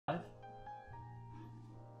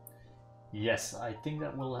Yes, I think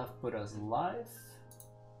that will have put us live.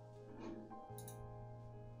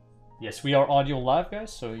 Yes, we are audio live,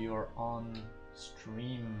 guys, so you're on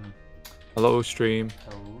stream. Hello, stream.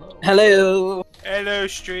 Hello. Hello. Hello,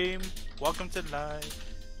 stream. Welcome to live.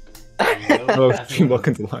 Hello, stream.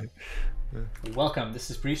 Welcome to live. Welcome. This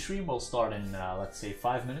is pre-stream. We'll start in, let's say,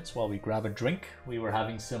 5 minutes while we grab a drink. We were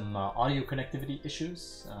having some audio connectivity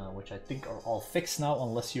issues, which I think are all fixed now,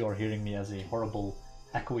 unless you are hearing me as a horrible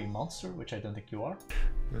echoey monster, which I don't think you are.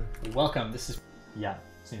 Welcome. This is, yeah,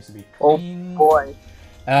 seems to be clean. Oh boy.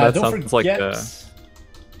 That Don't sounds forget, like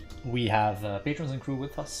we have patrons and crew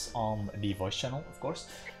with us on the voice channel, of course.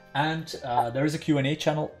 And there is a Q&A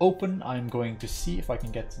channel open. I'm going to see if I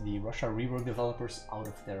can get the Russia rework developers out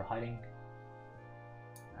of their hiding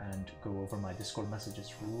and go over my Discord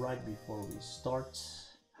messages right before we start.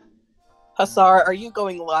 Hussar, are you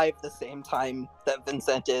going live the same time that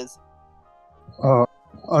Vincent is?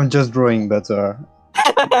 I'm just drawing better.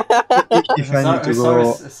 If I need to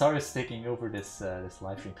go... Sorry is taking over this this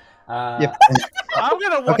live stream. Yep. I'm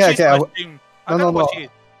gonna watch Okay, his okay, stream. I'm gonna watch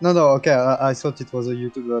it. No, okay, I thought it was a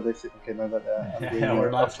YouTuber. Okay, no, but I'm Yeah,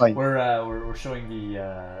 we're live. offline. We're showing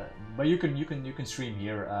the but you can stream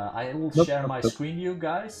here. I will share my screen, you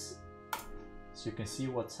guys, so you can see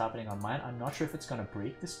what's happening on mine. I'm not sure if it's gonna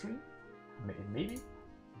break the stream. Maybe.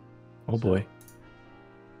 Oh boy.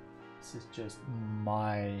 This is just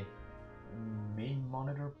my main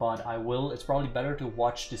monitor, but I will. It's probably better to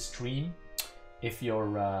watch the stream if you're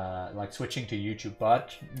like switching to YouTube.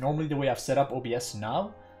 But normally the way I've set up OBS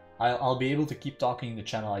now, I'll be able to keep talking in the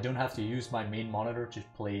channel. I don't have to use my main monitor to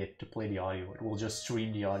play the audio. It will just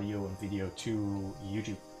stream the audio and video to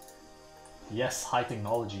YouTube. Yes, high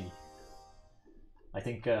technology. I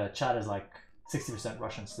think chat is like 60%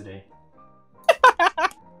 Russians today.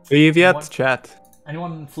 Привет, chat.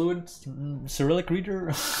 Anyone fluent Cyrillic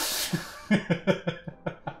reader?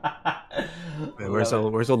 Where's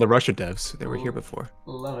all the Russia devs? They were here before.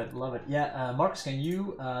 Love it, love it. Yeah, Marcus, can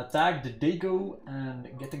you tag the Dago and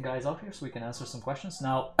get the guys out here so we can answer some questions?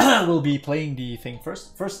 Now, we'll be playing the thing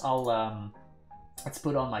first. First, I'll let's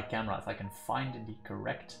put on my camera if I can find the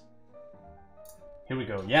correct. Here we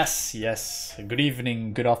go. Yes, yes. Good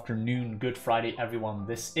evening, good afternoon, good Friday, everyone.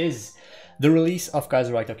 This is the release of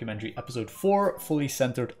Kaiserreich Documentary Episode 4, fully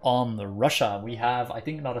centered on Russia. We have, I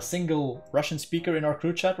think, not a single Russian speaker in our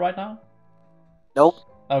crew chat right now. Nope.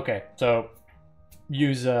 Okay, so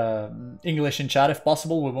use English in chat if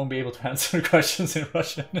possible. We won't be able to answer questions in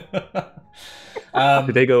Russian.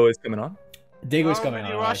 Dago is coming on. Dago is coming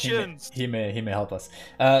many on. Russians? He may help us.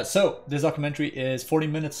 So this documentary is 40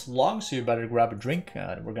 minutes long, so you better grab a drink.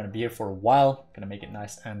 We're gonna be here for a while. Gonna make it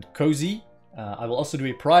nice and cozy. I will also do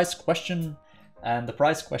a prize question, and the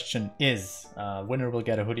prize question is winner will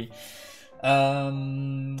get a hoodie.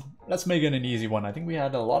 Let's make it an easy one. I think we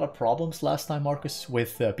had a lot of problems last time, Marcus,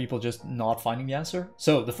 with people just not finding the answer.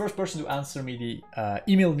 So the first person to answer me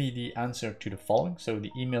email me the answer to the following. So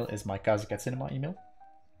the email is my Kazakh Cinema email.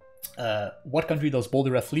 What country does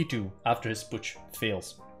Boldyrev flee to after his putsch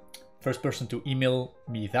fails? First person to email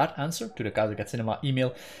me that answer to the Kazakh Cinema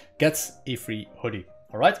email gets a free hoodie.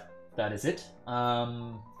 All right, that is it.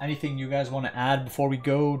 Anything you guys want to add before we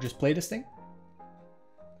go? Just play this thing.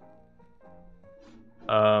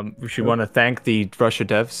 We should want to thank the Russia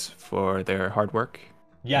devs for their hard work.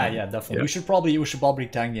 Yeah, definitely. Yeah. We should probably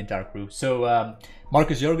thank the entire crew. So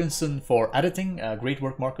Marcus Jorgensen for editing. Great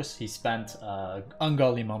work, Marcus. He spent an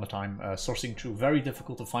ungodly amount of time sourcing through very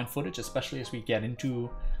difficult to find footage, especially as we get into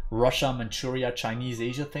Russia, Manchuria, Chinese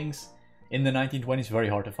Asia things. In the 1920s, very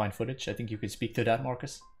hard to find footage. I think you could speak to that,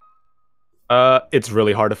 Marcus. It's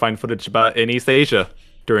really hard to find footage about in East Asia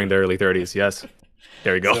during the early 30s. Yes,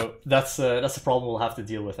 there you go. So that's a problem we'll have to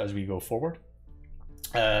deal with as we go forward.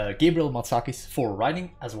 Gabriel Matsakis for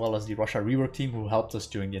writing, as well as the Russia rework team who helped us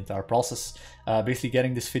during the entire process, basically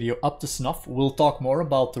getting this video up to snuff. We'll talk more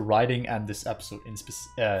about the writing and this episode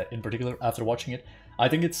in particular after watching it. I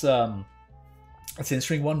think it's an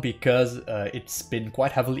interesting one because it's been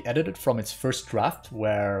quite heavily edited from its first draft,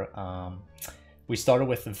 where we started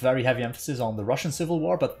with a very heavy emphasis on the Russian Civil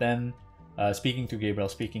War, but then speaking to Gabriel,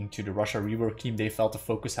 speaking to the Russia rework team, they felt the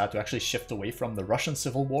focus had to actually shift away from the Russian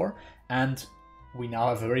Civil War, and we now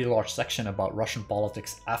have a very large section about Russian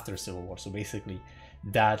politics after Civil War. So basically,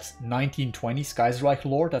 that 1920s Kaiserreich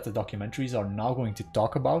lore that the documentaries are now going to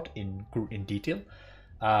talk about in detail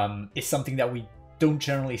is something that we don't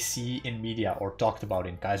generally see in media or talked about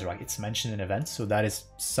in Kaiserreich. It's mentioned in events, so that is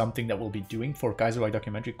something that we'll be doing for Kaiserreich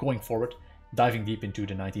documentary going forward, diving deep into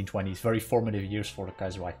the 1920s, very formative years for the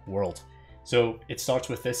Kaiserreich world. So it starts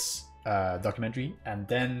with this documentary, and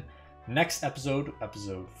then Next episode,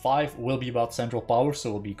 episode 5, will be about Central Power,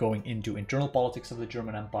 so we'll be going into internal politics of the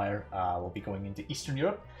German Empire, we'll be going into Eastern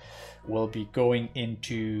Europe, we'll be going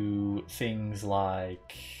into things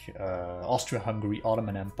like Austria-Hungary,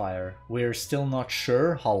 Ottoman Empire. We're still not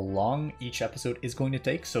sure how long each episode is going to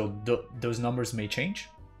take, so those numbers may change.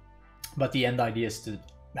 But the end idea is to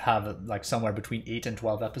have like somewhere between 8 and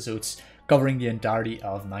 12 episodes covering the entirety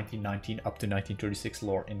of 1919 up to 1936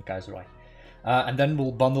 lore in Kaiserreich. And then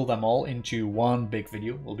we'll bundle them all into one big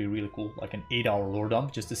video. It'll be really cool, like an 8-hour lore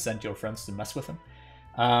dump, just to send your friends to mess with them.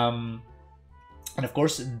 And of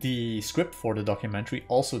course, the script for the documentary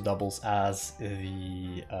also doubles as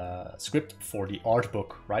the script for the art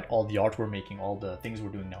book, right? All the art we're making, all the things we're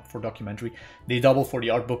doing now for documentary, they double for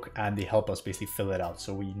the art book and they help us basically fill it out.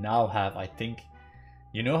 So we now have, I think,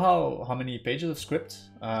 you know how many pages of script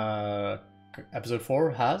episode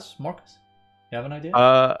 4 has, Marcus? You have an idea?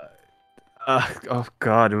 Oh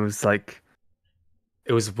god, it was like,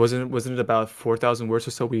 wasn't it about 4,000 words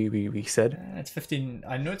or so we said? It's 15.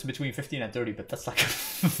 I know it's between 15 and 30, but that's like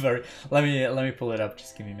very. Let me pull it up.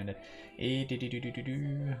 Just give me a minute.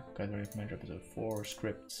 Kaiserreich Documentary episode 4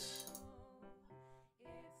 script.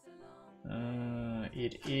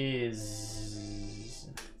 It is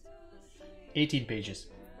 18 pages.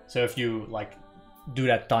 So if you like do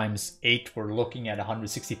that times 8, we're looking at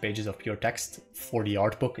 160 pages of pure text for the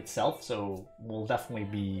art book itself, so we'll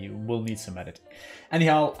need some editing.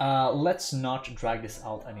 Anyhow, let's not drag this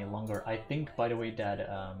out any longer. I think, by the way, that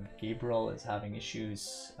Gabriel is having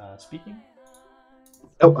issues speaking.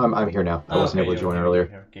 Oh, I'm here now. I wasn't able to join earlier.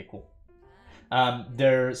 Here. Okay, cool.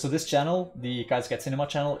 So this channel, the Kaiserreich Cinema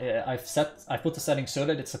channel, I put the settings so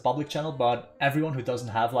that it's a public channel, but everyone who doesn't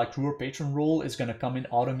have like true or patron role is gonna come in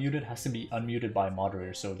auto muted, has to be unmuted by a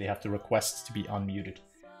moderator, so they have to request to be unmuted.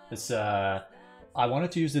 It's I wanted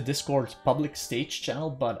to use the Discord public stage channel,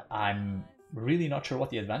 but I'm really not sure what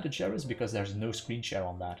the advantage there is because there's no screen share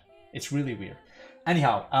on that. It's really weird.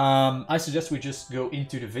 Anyhow, I suggest we just go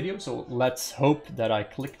into the video, so let's hope that I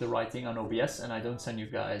click the right thing on OBS and I don't send you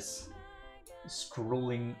guys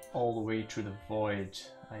scrolling all the way through the void.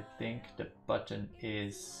 I think the button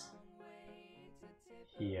is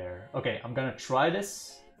here. Okay, I'm gonna try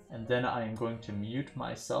this and then I am going to mute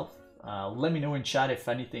myself. Let me know in chat if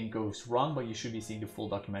anything goes wrong, but you should be seeing the full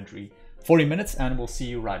documentary 40 minutes and we'll see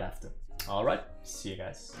you right after. Alright, see you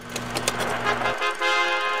guys.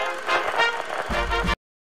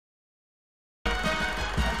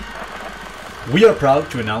 We are proud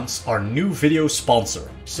to announce our new video sponsor,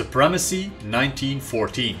 Supremacy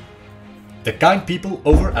 1914. The kind people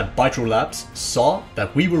over at Bytro Labs saw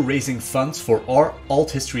that we were raising funds for our alt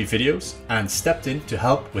history videos and stepped in to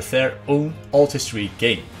help with their own alt history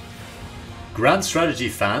game. Grand Strategy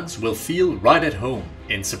fans will feel right at home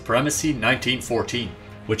in Supremacy 1914,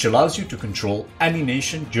 which allows you to control any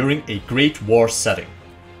nation during a Great War setting.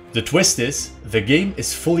 The twist is, the game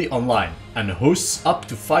is fully online and hosts up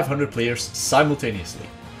to 500 players simultaneously.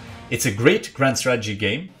 It's a great grand strategy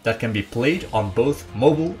game that can be played on both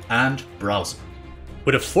mobile and browser.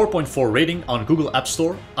 With a 4.4 rating on Google App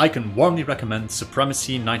Store, I can warmly recommend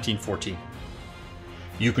Supremacy 1914.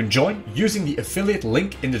 You can join using the affiliate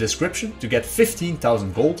link in the description to get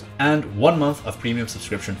 15,000 gold and 1 month of premium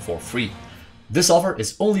subscription for free. This offer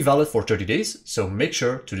is only valid for 30 days, so make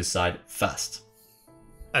sure to decide fast.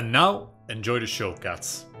 And now, enjoy the show,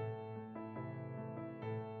 cats.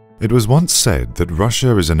 It was once said that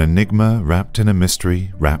Russia is an enigma wrapped in a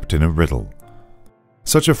mystery, wrapped in a riddle.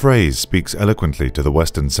 Such a phrase speaks eloquently to the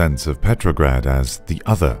Western sense of Petrograd as the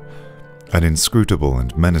other, an inscrutable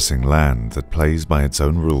and menacing land that plays by its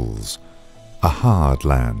own rules. A hard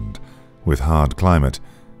land, with hard climate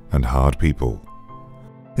and hard people.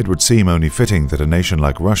 It would seem only fitting that a nation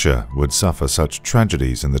like Russia would suffer such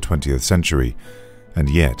tragedies in the 20th century, and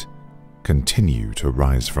yet continue to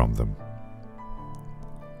rise from them.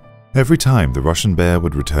 Every time the Russian bear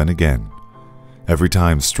would return again, every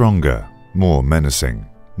time stronger, more menacing,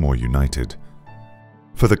 more united.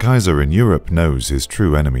 For the Kaiser in Europe knows his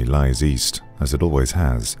true enemy lies east, as it always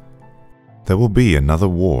has. There will be another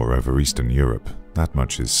war over Eastern Europe, that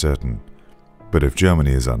much is certain. But if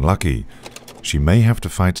Germany is unlucky, she may have to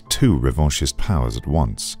fight 2 revanchist powers at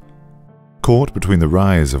once. Caught between the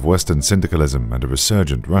rise of Western syndicalism and a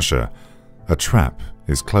resurgent Russia, a trap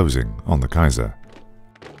is closing on the Kaiser.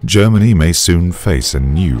 Germany may soon face a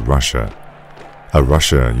new Russia. A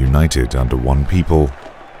Russia united under one people,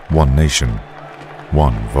 one nation,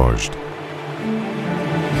 one Vozhd.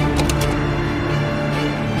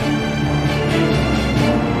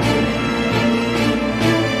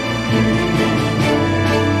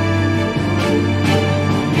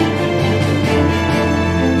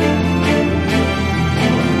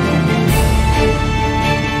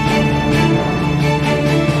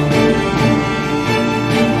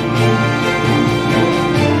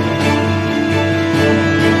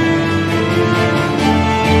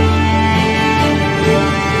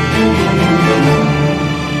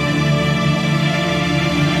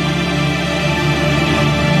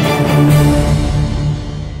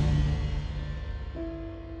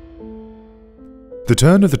 The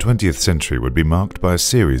turn of the 20th century would be marked by a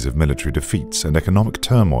series of military defeats and economic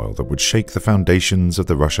turmoil that would shake the foundations of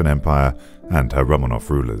the Russian Empire and her Romanov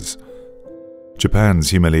rulers. Japan's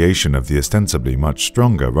humiliation of the ostensibly much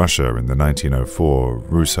stronger Russia in the 1904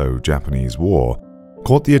 Russo-Japanese War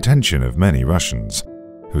caught the attention of many Russians,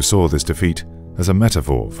 who saw this defeat as a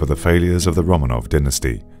metaphor for the failures of the Romanov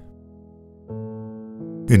dynasty.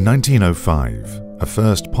 In 1905, a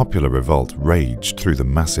first popular revolt raged through the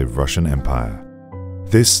massive Russian Empire.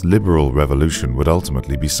 This liberal revolution would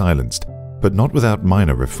ultimately be silenced, but not without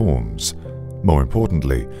minor reforms. More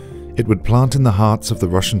importantly, it would plant in the hearts of the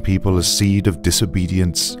Russian people a seed of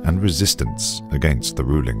disobedience and resistance against the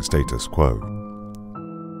ruling status quo.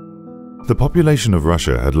 The population of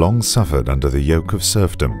Russia had long suffered under the yoke of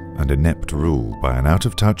serfdom and inept rule by an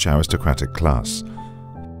out-of-touch aristocratic class.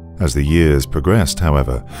 As the years progressed,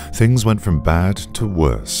 however, things went from bad to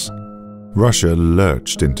worse. Russia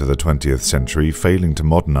lurched into the 20th century, failing to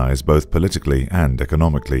modernize both politically and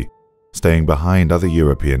economically, staying behind other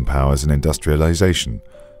European powers in industrialization.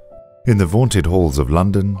 In the vaunted halls of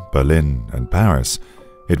London, Berlin, and Paris,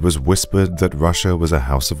 it was whispered that Russia was a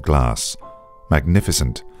house of glass,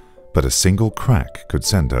 magnificent, but a single crack could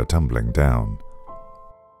send her tumbling down.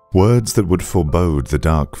 Words that would forebode the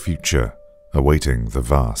dark future awaiting the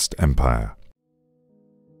vast empire.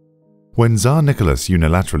 When Tsar Nicholas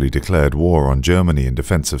unilaterally declared war on Germany in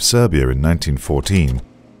defense of Serbia in 1914,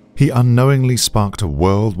 he unknowingly sparked a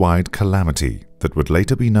worldwide calamity that would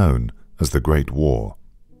later be known as the Great War.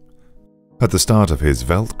 At the start of his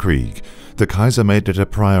Weltkrieg, the Kaiser made it a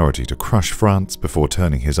priority to crush France before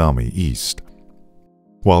turning his army east.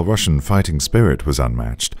 While Russian fighting spirit was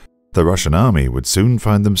unmatched, the Russian army would soon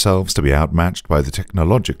find themselves to be outmatched by the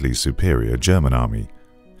technologically superior German army.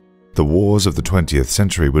 The wars of the 20th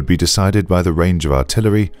century would be decided by the range of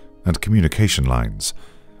artillery and communication lines,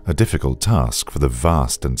 a difficult task for the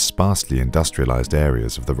vast and sparsely industrialized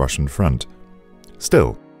areas of the Russian front.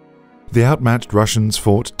 Still, the outmatched Russians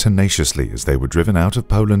fought tenaciously as they were driven out of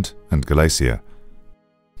Poland and Galicia.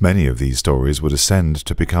 Many of these stories would ascend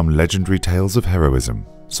to become legendary tales of heroism,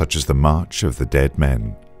 such as the March of the Dead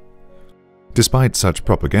Men. Despite such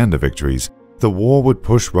propaganda victories, the war would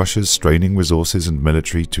push Russia's straining resources and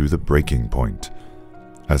military to the breaking point.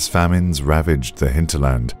 As famines ravaged the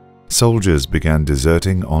hinterland, soldiers began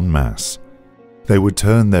deserting en masse. They would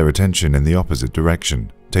turn their attention in the opposite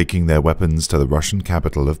direction, taking their weapons to the Russian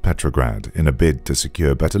capital of Petrograd in a bid to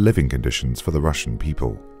secure better living conditions for the Russian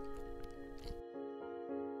people.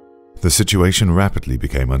 The situation rapidly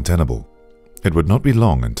became untenable. It would not be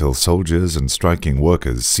long until soldiers and striking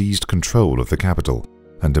workers seized control of the capital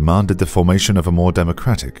and demanded the formation of a more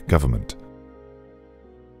democratic government.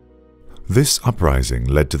 This uprising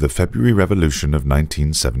led to the February Revolution of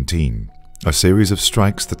 1917, a series of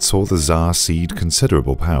strikes that saw the Tsar cede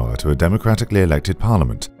considerable power to a democratically elected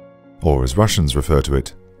parliament, or as Russians refer to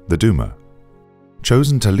it, the Duma.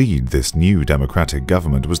 Chosen to lead this new democratic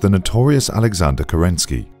government was the notorious Alexander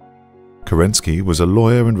Kerensky. Kerensky was a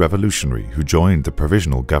lawyer and revolutionary who joined the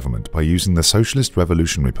provisional government by using the Socialist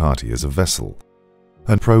Revolutionary Party as a vessel.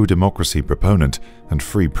 A pro-democracy proponent and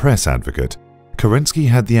free press advocate, Kerensky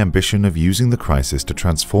had the ambition of using the crisis to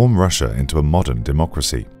transform Russia into a modern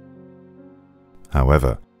democracy.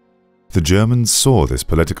 However, the Germans saw this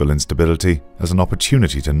political instability as an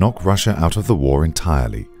opportunity to knock Russia out of the war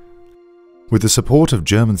entirely. With the support of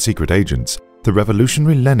German secret agents, the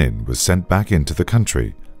revolutionary Lenin was sent back into the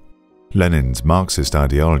country. Lenin's Marxist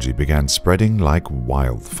ideology began spreading like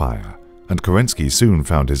wildfire, and Kerensky soon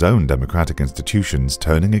found his own democratic institutions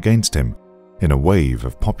turning against him in a wave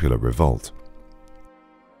of popular revolt.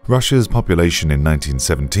 Russia's population in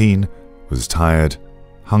 1917 was tired,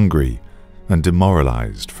 hungry, and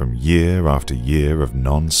demoralized from year after year of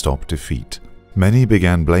non-stop defeat. Many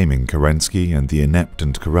began blaming Kerensky and the inept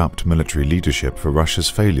and corrupt military leadership for Russia's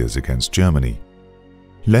failures against Germany.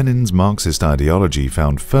 Lenin's Marxist ideology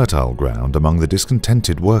found fertile ground among the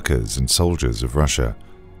discontented workers and soldiers of Russia.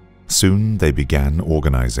 Soon they began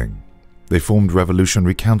organizing. They formed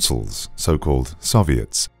revolutionary councils, so-called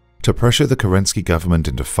Soviets, to pressure the Kerensky government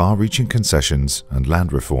into far-reaching concessions and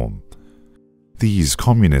land reform. These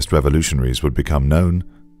communist revolutionaries would become known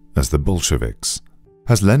as the Bolsheviks.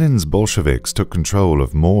 As Lenin's Bolsheviks took control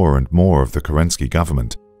of more and more of the Kerensky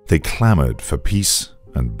government, they clamored for peace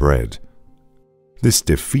and bread. This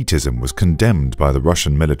defeatism was condemned by the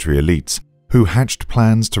Russian military elites, who hatched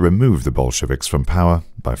plans to remove the Bolsheviks from power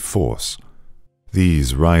by force.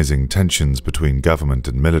 These rising tensions between government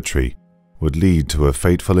and military would lead to a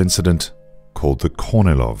fateful incident called the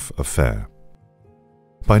Kornilov Affair.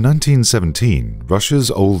 By 1917,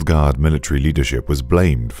 Russia's old guard military leadership was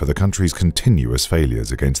blamed for the country's continuous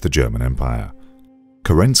failures against the German Empire.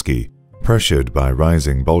 Kerensky, pressured by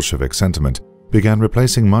rising Bolshevik sentiment, began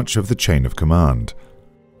replacing much of the chain of command.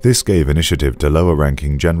 This gave initiative to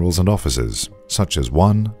lower-ranking generals and officers, such as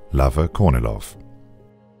one Lava Kornilov.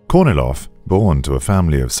 Kornilov, born to a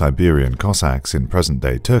family of Siberian Cossacks in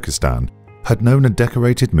present-day Turkestan, had known a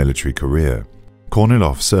decorated military career.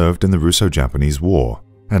 Kornilov served in the Russo-Japanese War,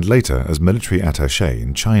 and later as military attaché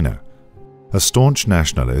in China. A staunch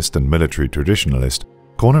nationalist and military traditionalist,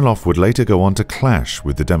 Kornilov would later go on to clash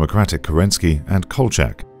with the democratic Kerensky and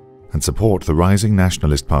Kolchak, and support the rising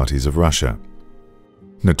nationalist parties of Russia.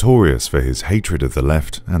 Notorious for his hatred of the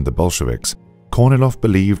left and the Bolsheviks, Kornilov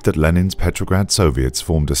believed that Lenin's Petrograd Soviets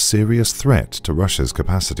formed a serious threat to Russia's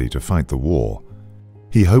capacity to fight the war.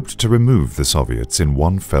 He hoped to remove the Soviets in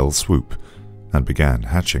one fell swoop, and began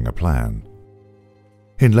hatching a plan.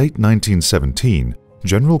 In late 1917,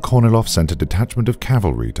 General Kornilov sent a detachment of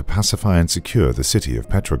cavalry to pacify and secure the city of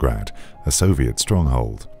Petrograd, a Soviet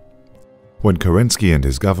stronghold. When Kerensky and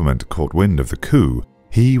his government caught wind of the coup,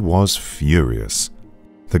 he was furious.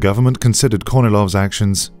 The government considered Kornilov's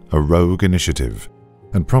actions a rogue initiative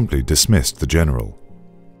and promptly dismissed the general.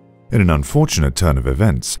 In an unfortunate turn of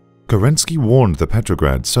events, Kerensky warned the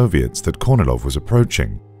Petrograd Soviets that Kornilov was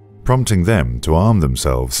approaching, prompting them to arm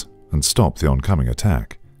themselves and stop the oncoming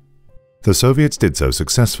attack. The Soviets did so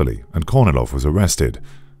successfully, and Kornilov was arrested.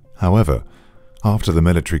 However, after the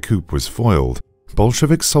military coup was foiled,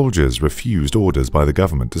 Bolshevik soldiers refused orders by the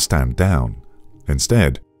government to stand down.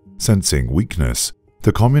 Instead, sensing weakness,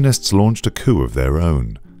 the communists launched a coup of their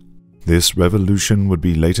own. This revolution would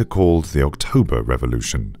be later called the October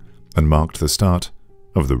Revolution, and marked the start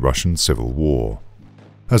of the Russian Civil War.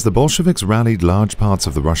 As the Bolsheviks rallied large parts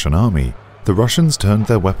of the Russian army, the Russians turned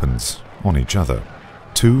their weapons on each other.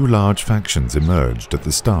 Two large factions emerged at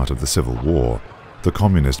the start of the Civil War, the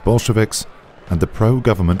communist Bolsheviks and the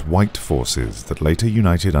pro-government White forces that later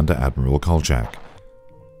united under Admiral Kolchak.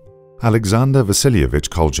 Alexander Vasilievich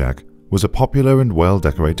Kolchak was a popular and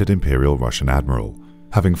well-decorated Imperial Russian admiral.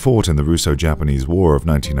 Having fought in the Russo-Japanese War of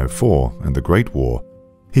 1904 and the Great War,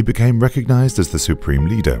 he became recognized as the supreme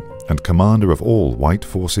leader and commander of all White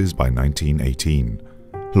forces by 1918.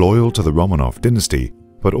 Loyal to the Romanov dynasty,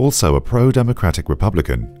 but also a pro-democratic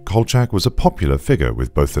Republican, Kolchak was a popular figure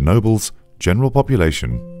with both the nobles, general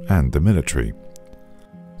population, and the military.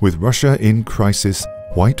 With Russia in crisis,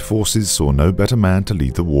 White forces saw no better man to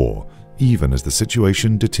lead the war, even as the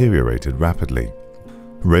situation deteriorated rapidly.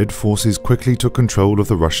 Red forces quickly took control of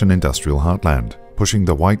the Russian industrial heartland, pushing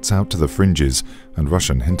the Whites out to the fringes and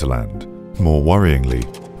Russian hinterland. More worryingly,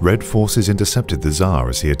 Red forces intercepted the Tsar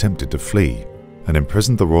as he attempted to flee, and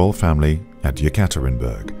imprisoned the royal family at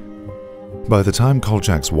Yekaterinburg. By the time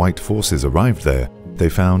Kolchak's White forces arrived there, they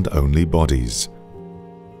found only bodies.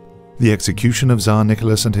 The execution of Tsar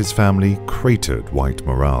Nicholas and his family cratered White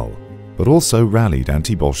morale, but also rallied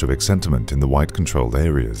anti-Bolshevik sentiment in the White-controlled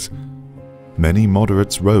areas. Many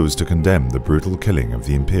moderates rose to condemn the brutal killing of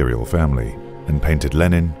the imperial family, and painted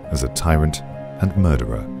Lenin as a tyrant and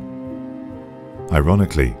murderer.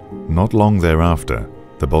 Ironically, not long thereafter,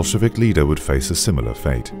 the Bolshevik leader would face a similar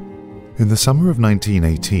fate. In the summer of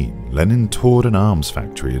 1918, Lenin toured an arms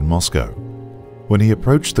factory in Moscow. When he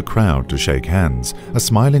approached the crowd to shake hands, a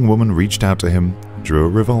smiling woman reached out to him, drew a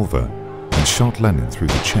revolver, and shot Lenin through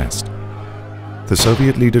the chest. The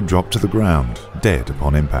Soviet leader dropped to the ground, dead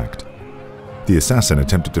upon impact. The assassin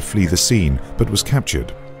attempted to flee the scene, but was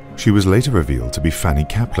captured. She was later revealed to be Fanny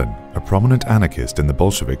Kaplan, a prominent anarchist in the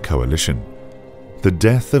Bolshevik coalition. The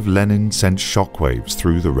death of Lenin sent shockwaves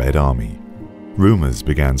through the Red Army. Rumors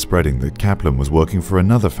began spreading that Kaplan was working for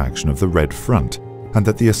another faction of the Red Front, and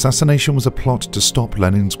that the assassination was a plot to stop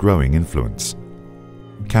Lenin's growing influence.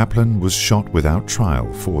 Kaplan was shot without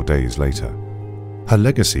trial 4 days later. Her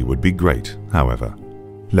legacy would be great, however.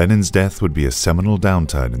 Lenin's death would be a seminal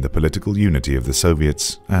downturn in the political unity of the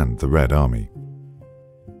Soviets and the Red Army.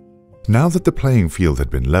 Now that the playing field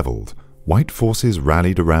had been leveled, White forces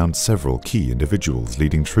rallied around several key individuals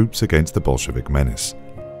leading troops against the Bolshevik menace.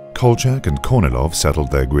 Kolchak and Kornilov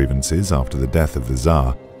settled their grievances after the death of the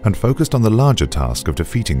Tsar and focused on the larger task of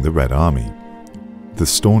defeating the Red Army. The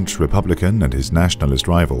staunch Republican and his nationalist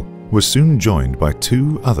rival were soon joined by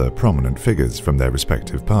two other prominent figures from their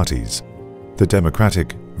respective parties, the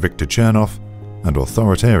democratic Viktor Chernov and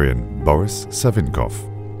authoritarian Boris Savinkov.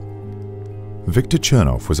 Viktor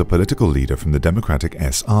Chernov was a political leader from the Democratic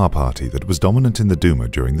SR party that was dominant in the Duma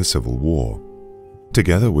during the Civil War.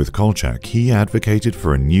 Together with Kolchak, he advocated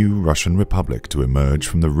for a new Russian republic to emerge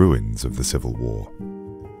from the ruins of the Civil War.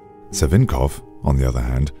 Savinkov, on the other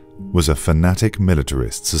hand, was a fanatic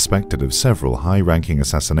militarist suspected of several high-ranking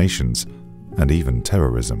assassinations and even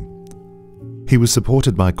terrorism. He was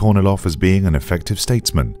supported by Kornilov as being an effective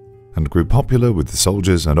statesman and grew popular with the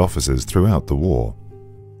soldiers and officers throughout the war.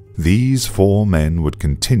 These four men would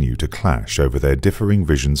continue to clash over their differing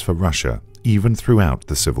visions for Russia even throughout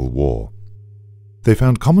the Civil War. They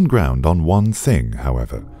found common ground on one thing,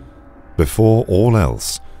 however. Before all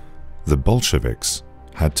else, the Bolsheviks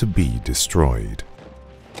had to be destroyed.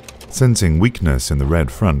 Sensing weakness in the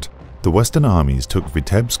Red Front, the Western armies took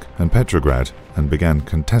Vitebsk and Petrograd and began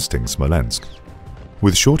contesting Smolensk.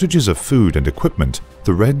 With shortages of food and equipment,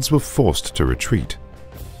 the Reds were forced to retreat.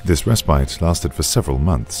 This respite lasted for several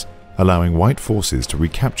months, allowing White forces to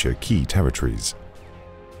recapture key territories.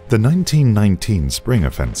 The 1919 Spring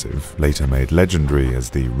Offensive, later made legendary as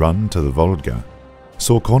the Run to the Volga,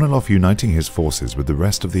 saw Kornilov uniting his forces with the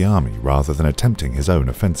rest of the army rather than attempting his own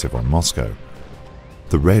offensive on Moscow.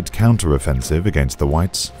 The Red counteroffensive against the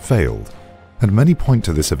Whites failed, and many point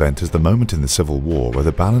to this event as the moment in the Civil War where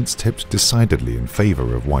the balance tipped decidedly in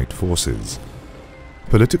favor of White forces.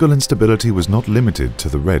 Political instability was not limited to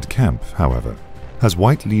the Red camp, however. As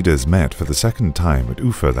White leaders met for the second time at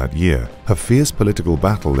Ufa that year, a fierce political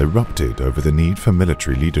battle erupted over the need for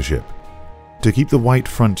military leadership. To keep the White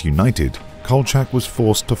Front united, Kolchak was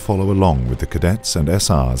forced to follow along with the cadets and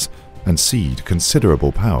SRs and cede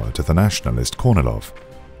considerable power to the nationalist Kornilov.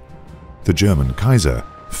 The German Kaiser,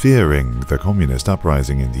 fearing the communist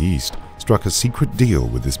uprising in the east, struck a secret deal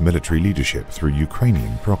with this military leadership through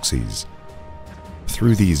Ukrainian proxies.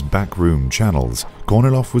 Through these backroom channels,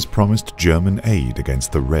 Kornilov was promised German aid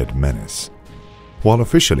against the Red menace. While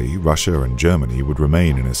officially Russia and Germany would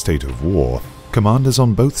remain in a state of war, commanders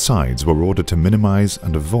on both sides were ordered to minimize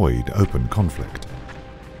and avoid open conflict.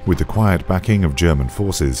 With the quiet backing of German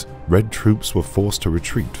forces, Red troops were forced to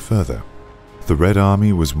retreat further. The Red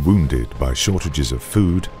Army was wounded by shortages of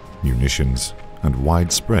food, munitions, and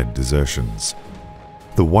widespread desertions.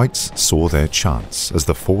 The Whites saw their chance as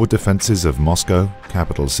the forward defenses of Moscow,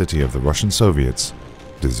 capital city of the Russian Soviets,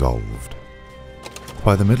 dissolved.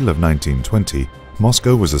 By the middle of 1920,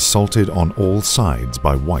 Moscow was assaulted on all sides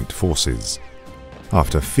by White forces.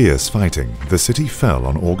 After fierce fighting, the city fell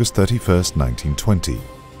on August 31, 1920.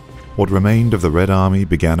 What remained of the Red Army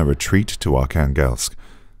began a retreat to Arkhangelsk,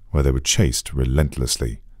 where they were chased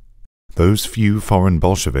relentlessly. Those few foreign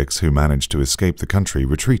Bolsheviks who managed to escape the country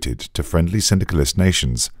retreated to friendly syndicalist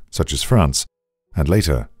nations such as France, and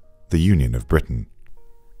later, the Union of Britain.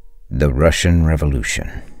 The Russian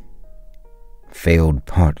Revolution failed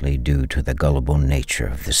partly due to the gullible nature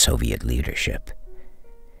of the Soviet leadership.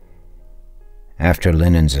 After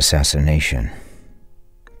Lenin's assassination,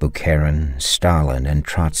 Bukharin, Stalin, and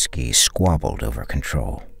Trotsky squabbled over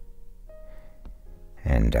control.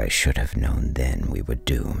 And I should have known then we were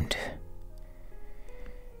doomed.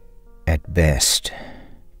 At best,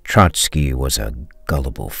 Trotsky was a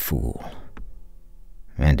gullible fool,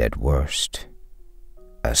 and at worst,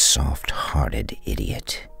 a soft-hearted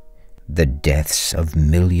idiot. The deaths of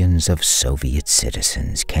millions of Soviet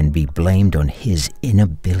citizens can be blamed on his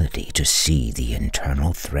inability to see the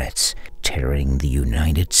internal threats tearing the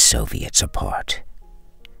United Soviets apart.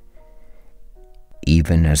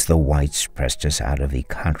 Even as the Whites pressed us out of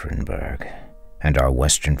Ekaterinburg and our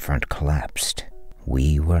Western Front collapsed,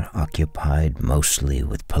 we were occupied mostly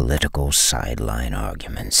with political sideline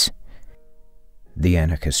arguments. The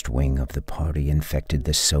anarchist wing of the party infected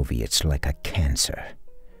the Soviets like a cancer,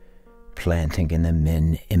 planting in the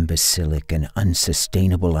men imbecilic and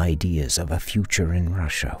unsustainable ideas of a future in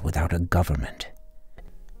Russia without a government.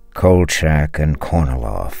 Kolchak and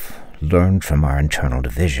Kornilov learned from our internal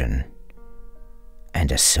division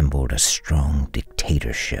and assembled a strong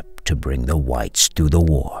dictatorship to bring the Whites through the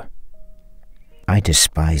war. I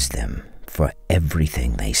despise them for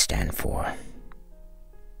everything they stand for.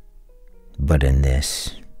 But in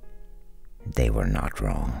this, they were not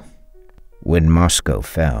wrong. When Moscow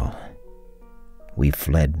fell, we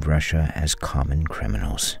fled Russia as common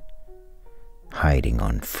criminals, hiding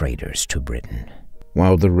on freighters to Britain.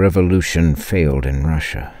 While the revolution failed in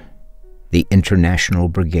Russia, the international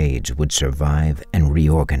brigades would survive and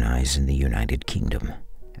reorganize in the United Kingdom.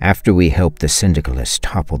 After we helped the syndicalists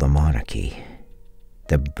topple the monarchy,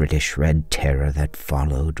 the British Red Terror that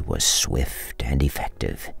followed was swift and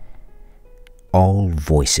effective. All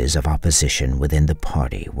voices of opposition within the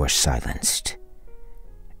party were silenced,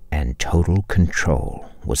 and total control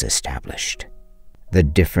was established. The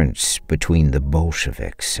difference between the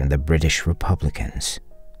Bolsheviks and the British Republicans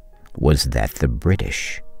was that the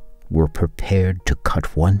British were prepared to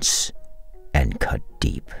cut once and cut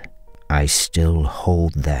deep. I still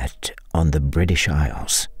hold that on the British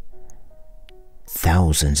Isles,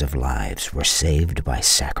 thousands of lives were saved by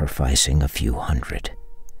sacrificing a few hundred.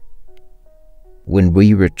 When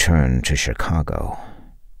we returned to Chicago,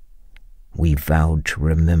 we vowed to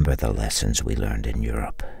remember the lessons we learned in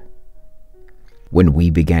Europe. When we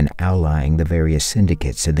began allying the various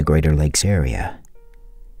syndicates in the Greater Lakes area,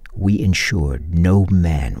 we ensured no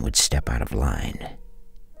man would step out of line.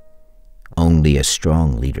 Only a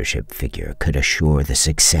strong leadership figure could assure the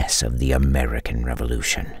success of the American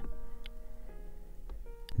Revolution.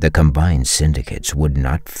 The combined syndicates would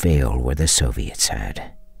not fail where the Soviets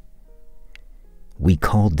had. We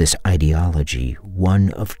called this ideology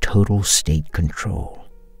one of total state control.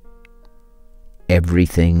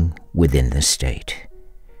 Everything within the state,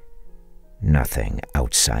 nothing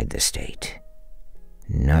outside the state,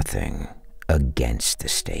 nothing against the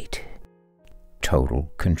state. Total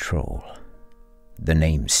control. The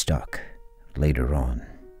name stuck. Later on,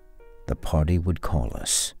 the party would call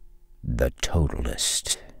us the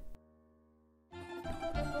Totalists.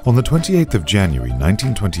 On the 28th of January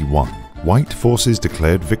 1921, white forces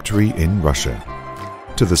declared victory in Russia.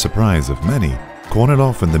 To the surprise of many,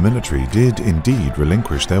 Kornilov and the military did indeed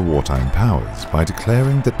relinquish their wartime powers by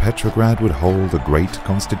declaring that Petrograd would hold a great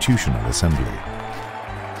constitutional assembly.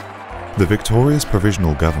 The victorious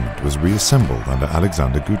provisional government was reassembled under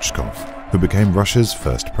Alexander Guchkov, who became Russia's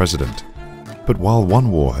first president. But while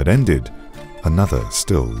one war had ended, another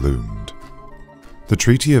still loomed. The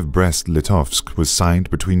Treaty of Brest-Litovsk was signed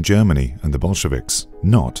between Germany and the Bolsheviks,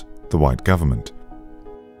 not the white government.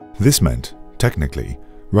 This meant, technically,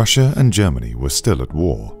 Russia and Germany were still at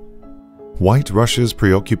war. White Russia's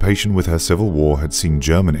preoccupation with her civil war had seen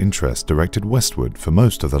German interest directed westward for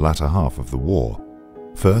most of the latter half of the war,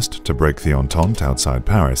 first to break the Entente outside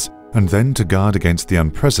Paris, and then to guard against the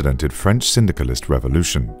unprecedented French syndicalist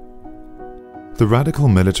revolution. The radical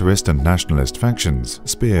militarist and nationalist factions,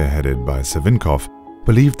 spearheaded by Savinkov,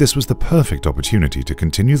 believed this was the perfect opportunity to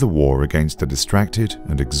continue the war against a distracted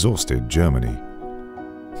and exhausted Germany.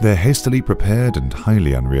 Their hastily prepared and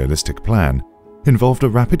highly unrealistic plan involved a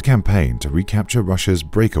rapid campaign to recapture Russia's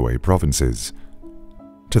breakaway provinces.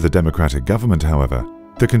 To the democratic government, however,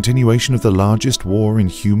 the continuation of the largest war in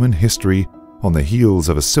human history, on the heels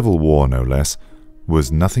of a civil war no less,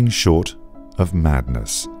 was nothing short of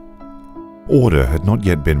madness. Order had not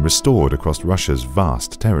yet been restored across Russia's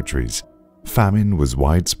vast territories. Famine was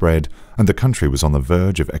widespread, and the country was on the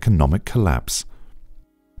verge of economic collapse.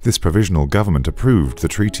 This provisional government approved the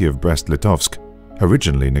Treaty of Brest-Litovsk,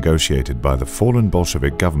 originally negotiated by the fallen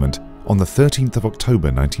Bolshevik government on the 13th of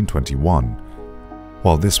October 1921.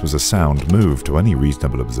 While this was a sound move to any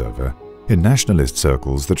reasonable observer, in nationalist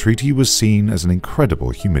circles the treaty was seen as an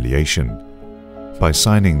incredible humiliation. By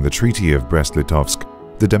signing the Treaty of Brest-Litovsk,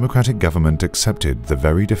 the democratic government accepted the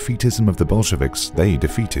very defeatism of the Bolsheviks they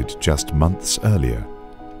defeated just months earlier.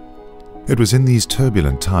 It was in these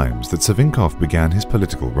turbulent times that Savinkov began his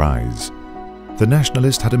political rise. The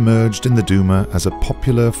nationalist had emerged in the Duma as a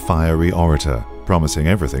popular, fiery orator, promising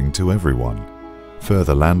everything to everyone.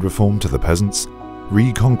 Further land reform to the peasants,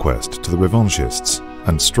 reconquest to the revanchists,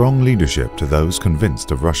 and strong leadership to those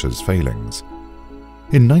convinced of Russia's failings.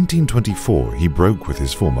 In 1924, he broke with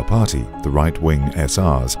his former party, the right-wing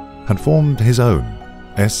SRs, and formed his own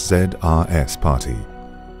SZRS party.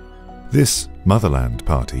 This Motherland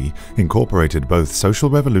Party incorporated both social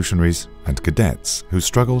revolutionaries and cadets who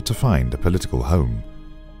struggled to find a political home.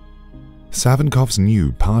 Savinkov's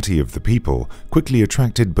new Party of the People quickly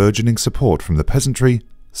attracted burgeoning support from the peasantry,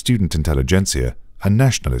 student intelligentsia, and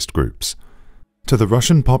nationalist groups. To the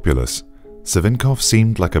Russian populace, Savinkov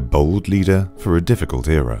seemed like a bold leader for a difficult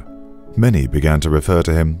era. Many began to refer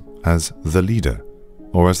to him as the leader,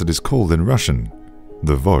 or as it is called in Russian,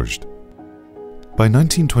 the vozhd. By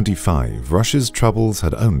 1925, Russia's troubles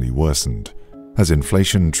had only worsened, as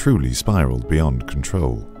inflation truly spiraled beyond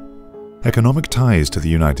control. Economic ties to the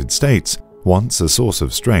United States, once a source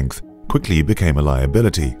of strength, quickly became a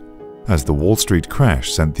liability, as the Wall Street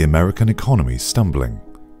crash sent the American economy stumbling.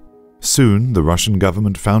 Soon, the Russian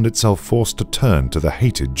government found itself forced to turn to the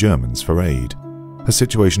hated Germans for aid, a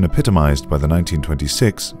situation epitomized by the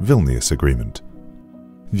 1926 Vilnius Agreement.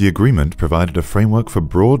 The agreement provided a framework for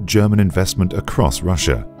broad German investment across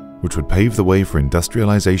Russia, which would pave the way for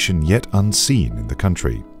industrialization yet unseen in the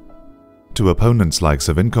country. To opponents like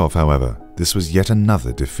Savinkov, however, this was yet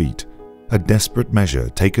another defeat, a desperate measure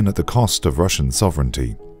taken at the cost of Russian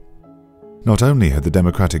sovereignty. Not only had the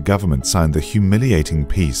democratic government signed the humiliating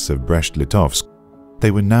Peace of Brest-Litovsk, they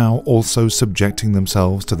were now also subjecting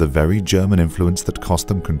themselves to the very German influence that cost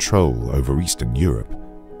them control over Eastern Europe.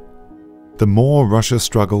 The more Russia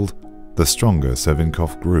struggled, the stronger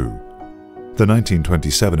Savinkov grew. The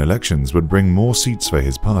 1927 elections would bring more seats for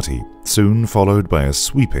his party, soon followed by a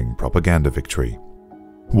sweeping propaganda victory.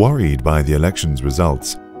 Worried by the election's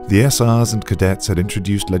results, the SRs and cadets had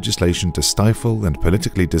introduced legislation to stifle and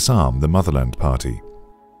politically disarm the Motherland Party.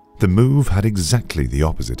 The move had exactly the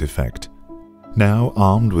opposite effect. Now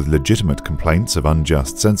armed with legitimate complaints of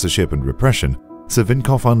unjust censorship and repression,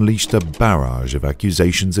 Savinkov unleashed a barrage of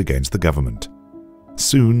accusations against the government.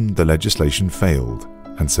 Soon the legislation failed,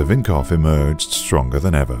 and Savinkov emerged stronger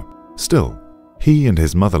than ever. Still, he and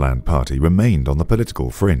his Motherland Party remained on the political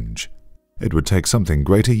fringe. It would take something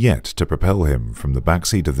greater yet to propel him from the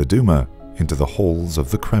backseat of the Duma into the halls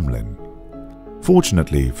of the Kremlin.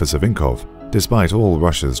 Fortunately for Savinkov, despite all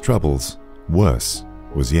Russia's troubles, worse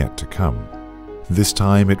was yet to come. This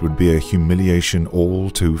time it would be a humiliation all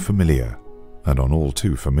too familiar, and on all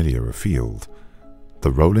too familiar a field: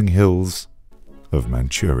 the rolling hills of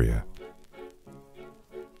Manchuria.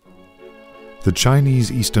 The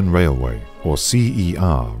Chinese Eastern Railway, or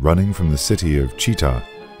CER, running from the city of Chita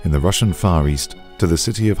in the Russian Far East to the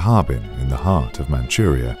city of Harbin in the heart of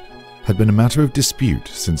Manchuria, had been a matter of dispute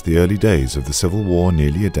since the early days of the Civil War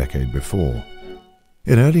nearly a decade before.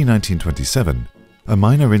 In early 1927, a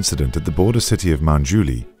minor incident at the border city of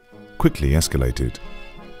Manjuli quickly escalated.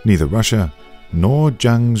 Neither Russia nor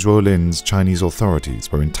Zhang Zuolin's Chinese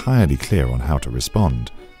authorities were entirely clear on how to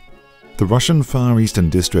respond. The Russian Far Eastern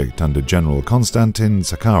district under General Konstantin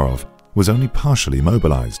Sakharov was only partially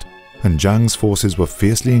mobilized, and Zhang's forces were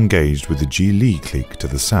fiercely engaged with the Ji Li clique to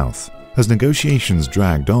the south. As negotiations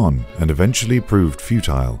dragged on and eventually proved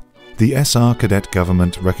futile, the SR cadet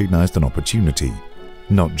government recognized an opportunity,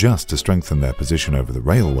 not just to strengthen their position over the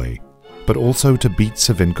railway, but also to beat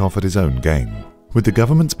Savinkov at his own game. With the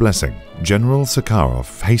government's blessing, General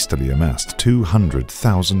Sakharov hastily amassed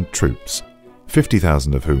 200,000 troops,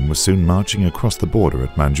 50,000 of whom were soon marching across the border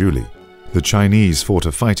at Manjuli. The Chinese fought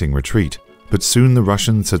a fighting retreat, but soon the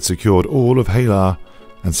Russians had secured all of Halar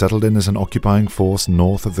and settled in as an occupying force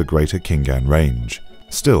north of the Greater Khingan Range.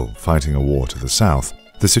 Still fighting a war to the south,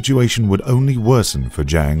 the situation would only worsen for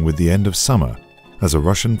Zhang with the end of summer, as a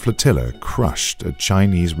Russian flotilla crushed a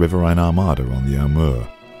Chinese riverine armada on the Amur,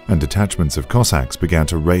 and detachments of Cossacks began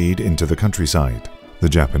to raid into the countryside. The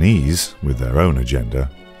Japanese, with their own agenda,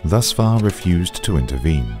 thus far refused to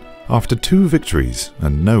intervene. After 2 victories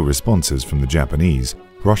and no responses from the Japanese,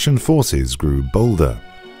 Russian forces grew bolder.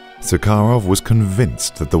 Sakharov was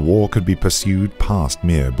convinced that the war could be pursued past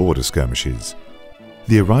mere border skirmishes.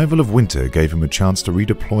 The arrival of winter gave him a chance to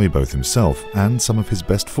redeploy both himself and some of his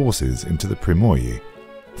best forces into the Primorye.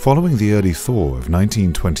 Following the early thaw of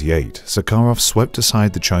 1928, Sakharov swept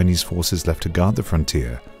aside the Chinese forces left to guard the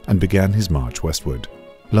frontier and began his march westward,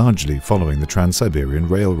 largely following the Trans-Siberian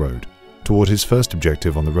Railroad, toward his first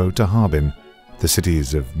objective on the road to Harbin, the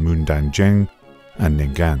cities of Mundanjeng and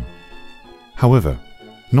Ning'an. However,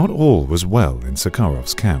 not all was well in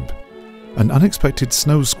Sakharov's camp. An unexpected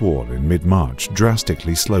snow squall in mid-March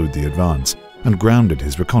drastically slowed the advance and grounded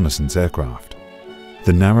his reconnaissance aircraft.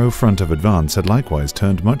 The narrow front of advance had likewise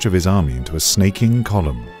turned much of his army into a snaking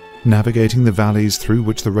column, navigating the valleys through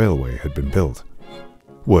which the railway had been built.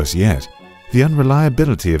 Worse yet, the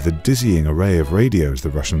unreliability of the dizzying array of radios the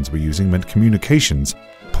Russians were using meant communications,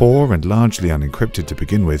 poor and largely unencrypted to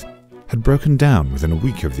begin with, had broken down within a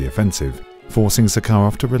week of the offensive, forcing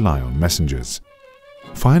Sakharov to rely on messengers.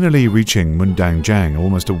 Finally reaching Mundanjang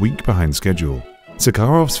almost a week behind schedule,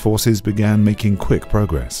 Sakharov's forces began making quick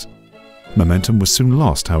progress. Momentum was soon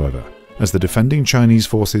lost, however, as the defending Chinese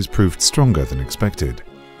forces proved stronger than expected.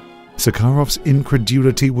 Sakharov's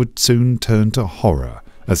incredulity would soon turn to horror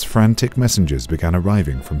as frantic messengers began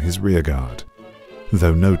arriving from his rearguard.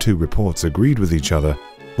 Though no 2 reports agreed with each other,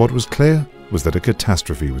 what was clear was that a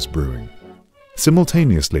catastrophe was brewing.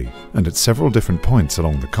 Simultaneously, and at several different points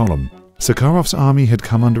along the column, Sakharov's army had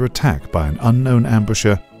come under attack by an unknown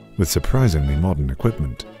ambusher with surprisingly modern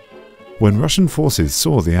equipment. When Russian forces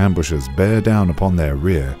saw the ambushers bear down upon their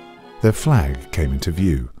rear, their flag came into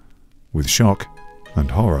view. With shock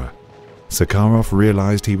and horror, Sakharov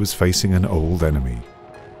realized he was facing an old enemy.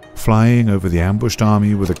 Flying over the ambushed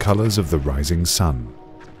army were the colors of the rising sun.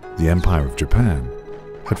 The Empire of Japan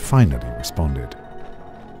had finally responded.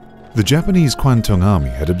 The Japanese Kwantung Army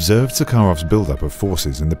had observed Sakharov's buildup of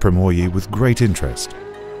forces in the Primorye with great interest.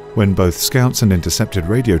 When both scouts and intercepted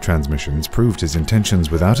radio transmissions proved his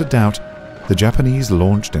intentions without a doubt, the Japanese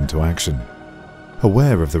launched into action.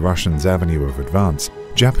 Aware of the Russians' avenue of advance,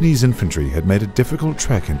 Japanese infantry had made a difficult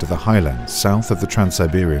trek into the highlands south of the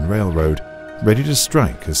Trans-Siberian Railroad, ready to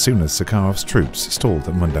strike as soon as Sakharov's troops stalled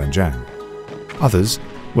at Mundanjang. Others,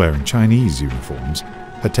 wearing Chinese uniforms,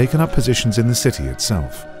 had taken up positions in the city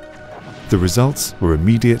itself. The results were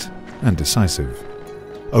immediate and decisive.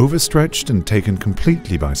 Overstretched and taken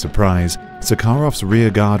completely by surprise, Sakharov's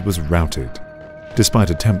rearguard was routed. Despite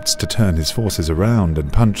attempts to turn his forces around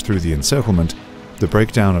and punch through the encirclement, the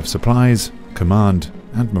breakdown of supplies, command,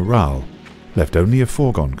 and morale left only a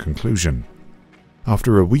foregone conclusion.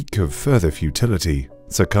 After a week of further futility,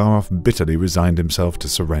 Sakharov bitterly resigned himself to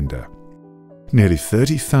surrender. Nearly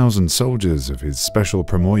 30,000 soldiers of his special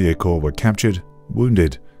Primorye Corps were captured,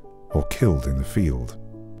 wounded, or killed in the field.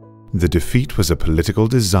 The defeat was a political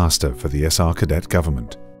disaster for the SR cadet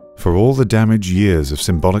government. For all the damage years of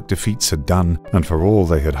symbolic defeats had done, and for all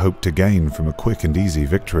they had hoped to gain from a quick and easy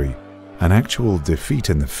victory, an actual defeat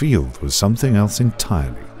in the field was something else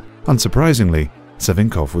entirely. Unsurprisingly,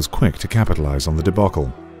 Savinkov was quick to capitalize on the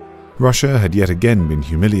debacle. Russia had yet again been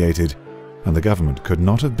humiliated, and the government could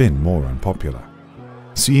not have been more unpopular.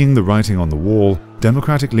 Seeing the writing on the wall,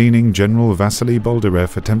 democratic-leaning General Vasily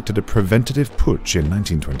Boldyrev attempted a preventative putsch in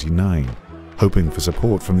 1929, hoping for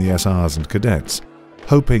support from the SRs and cadets,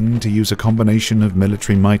 hoping to use a combination of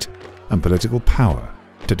military might and political power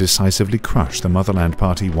to decisively crush the Motherland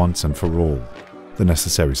Party once and for all. The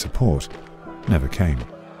necessary support never came.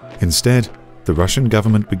 Instead, the Russian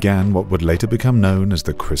government began what would later become known as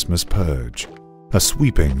the Christmas Purge, a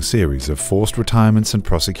sweeping series of forced retirements and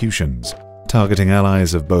prosecutions, targeting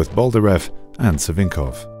allies of both Boldyrev and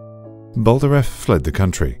Savinkov. Boldyrev fled the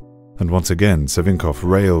country, and once again Savinkov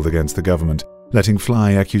railed against the government, letting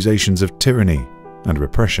fly accusations of tyranny and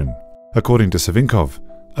repression. According to Savinkov,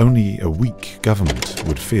 only a weak government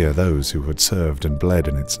would fear those who had served and bled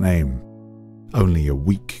in its name. Only a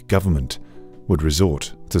weak government would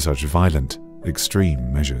resort to such violent,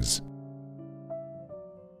 extreme measures.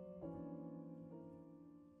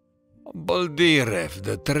 Boldyrev,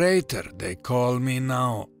 the traitor, they call me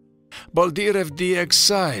now. Boldyrev the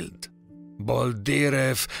exiled.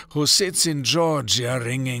 Boldyrev, who sits in Georgia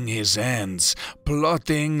wringing his hands,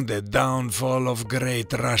 plotting the downfall of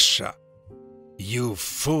Great Russia. You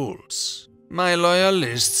fools! My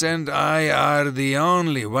loyalists and I are the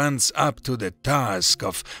only ones up to the task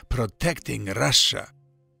of protecting Russia.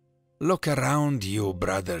 Look around you,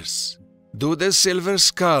 brothers. Do the silver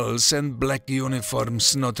skulls and black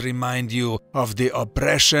uniforms not remind you of the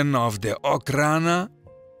oppression of the Okrana,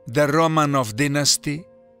 the Romanov dynasty,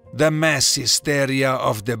 the mass hysteria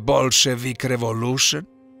of the Bolshevik Revolution?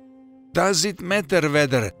 Does it matter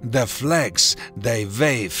whether the flags they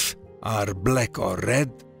wave are black or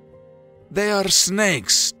red? They are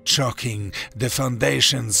snakes choking the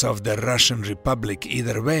foundations of the Russian Republic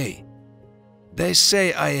either way. They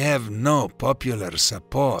say I have no popular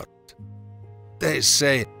support. They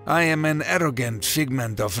say I am an arrogant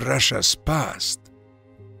figment of Russia's past.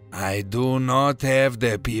 I do not have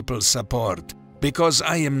the people's support because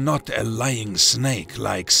I am not a lying snake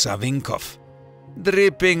like Savinkov,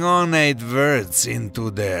 dripping ornate words into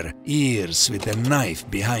their ears with a knife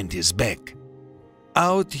behind his back.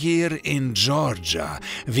 Out here in Georgia,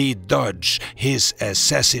 we dodge his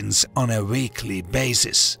assassins on a weekly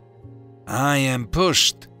basis. I am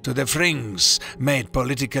pushed to the fringes, made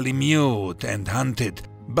politically mute and hunted,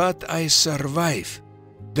 but I survive.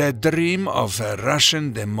 The dream of a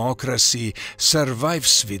Russian democracy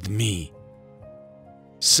survives with me.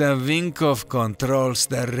 Savinkov controls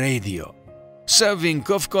the radio.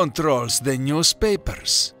 Savinkov controls the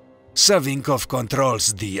newspapers. Savinkov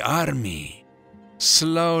controls the army.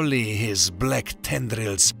 Slowly his black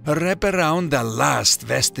tendrils wrap around the last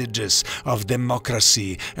vestiges of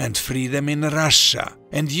democracy and freedom in Russia,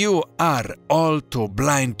 and you are all too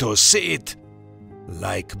blind to see it.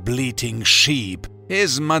 Like bleating sheep,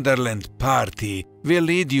 his Motherland Party will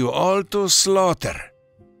lead you all to slaughter.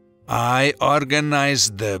 I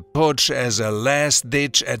organized the putsch as a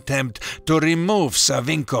last-ditch attempt to remove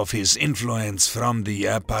Savinkov's influence from the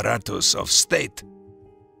apparatus of state.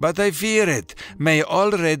 But I fear it may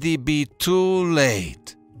already be too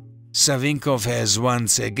late. Savinkov has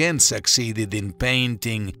once again succeeded in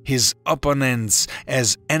painting his opponents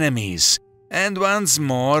as enemies, and once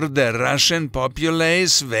more the Russian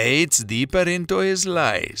populace wades deeper into his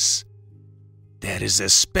lies. There is a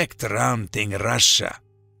spectre haunting Russia.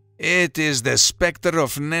 It is the spectre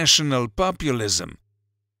of national populism,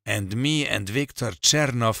 and me and Viktor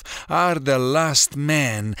Chernov are the last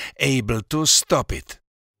man able to stop it.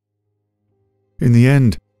 In the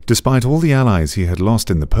end, despite all the allies he had lost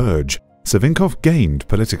in the purge, Savinkov gained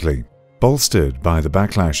politically. Bolstered by the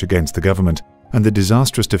backlash against the government and the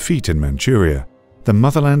disastrous defeat in Manchuria, the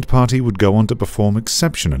Motherland Party would go on to perform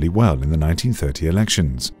exceptionally well in the 1930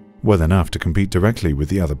 elections, well enough to compete directly with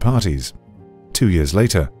the other parties. 2 years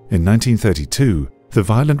later, in 1932, the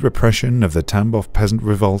violent repression of the Tambov peasant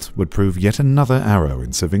revolt would prove yet another arrow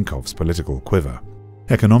in Savinkov's political quiver.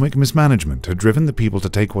 Economic mismanagement had driven the people to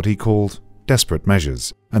take what he called desperate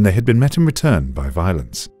measures, and they had been met in return by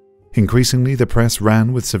violence. Increasingly, the press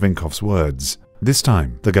ran with Savinkov's words. This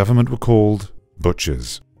time, the government were called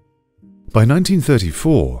butchers. By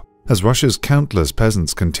 1934, as Russia's countless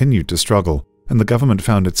peasants continued to struggle, and the government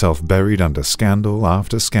found itself buried under scandal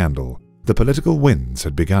after scandal, the political winds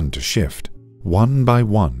had begun to shift. One by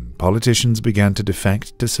one, politicians began to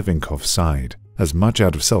defect to Savinkov's side, as much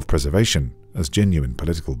out of self-preservation as genuine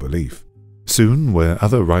political belief. Soon, where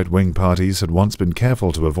other right-wing parties had once been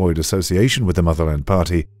careful to avoid association with the Motherland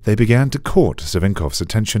Party, they began to court Savinkov's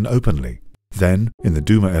attention openly. Then, in the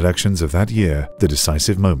Duma elections of that year, the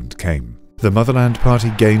decisive moment came. The Motherland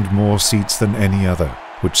Party gained more seats than any other,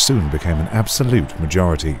 which soon became an absolute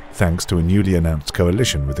majority thanks to a newly announced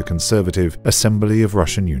coalition with the conservative Assembly of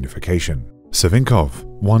Russian Unification. Savinkov,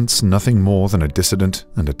 once nothing more than a dissident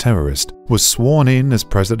and a terrorist, was sworn in as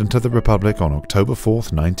President of the Republic on October 4,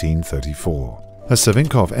 1934. As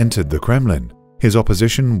Savinkov entered the Kremlin, his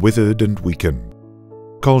opposition withered and weakened.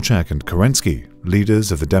 Kolchak and Kerensky,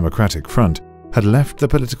 leaders of the Democratic Front, had left the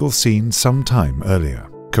political scene some time earlier.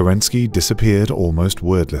 Kerensky disappeared almost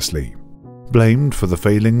wordlessly. Blamed for the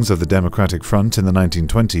failings of the Democratic Front in the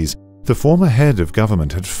 1920s, the former head of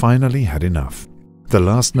government had finally had enough. The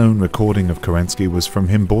last known recording of Kerensky was from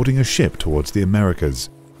him boarding a ship towards the Americas,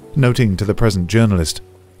 noting to the present journalist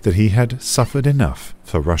that he had suffered enough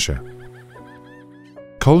for Russia.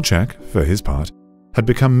 Kolchak, for his part, had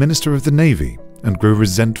become Minister of the Navy and grew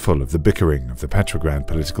resentful of the bickering of the Petrograd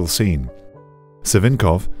political scene.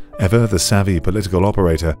 Savinkov, ever the savvy political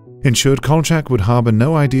operator, ensured Kolchak would harbour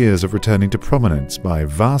no ideas of returning to prominence by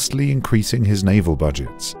vastly increasing his naval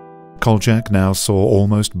budgets. Kolchak now saw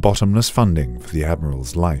almost bottomless funding for the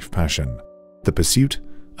admiral's life passion, the pursuit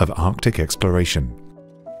of Arctic exploration.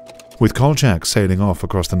 With Kolchak sailing off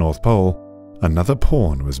across the North Pole, another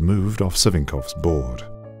pawn was moved off Savinkov's board.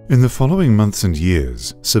 In the following months and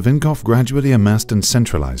years, Savinkov gradually amassed and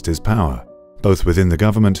centralized his power, both within the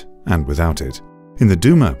government and without it. In the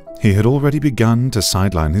Duma, he had already begun to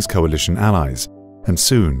sideline his coalition allies, and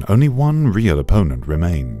soon only one real opponent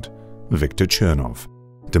remained, Viktor Chernov,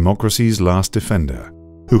 democracy's last defender,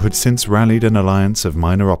 who had since rallied an alliance of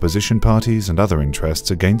minor opposition parties and other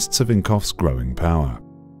interests against Savinkov's growing power.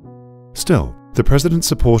 Still, the president's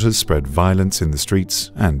supporters spread violence in the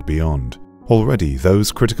streets and beyond. Already,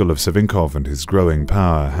 those critical of Savinkov and his growing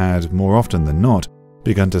power had, more often than not,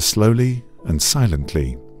 begun to slowly and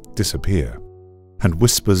silently disappear. And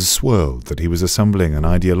whispers swirled that he was assembling an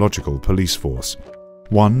ideological police force,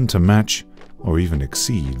 one to match or even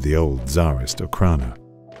exceed the old Tsarist Ukraina.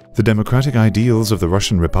 The democratic ideals of the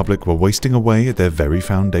Russian Republic were wasting away at their very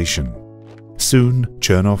foundation. Soon,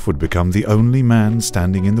 Chernov would become the only man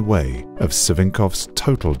standing in the way of Savinkov's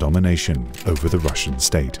total domination over the Russian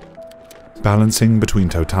state. Balancing between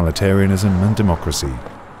totalitarianism and democracy,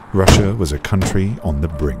 Russia was a country on the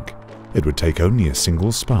brink. It would take only a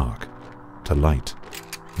single spark to light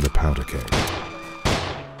the powder keg.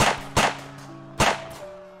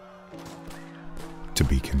 To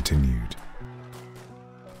be continued.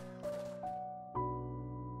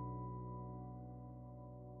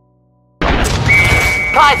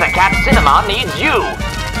 Kaiserreich Cinema needs you!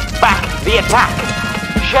 Back the attack!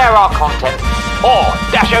 Share our content or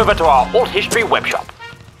dash over to our althistory webshop.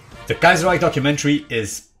 The Kaiserreich Documentary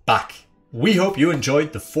is back. We hope you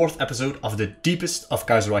enjoyed the 4th episode of the deepest of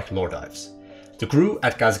Kaiserreich lore dives. The crew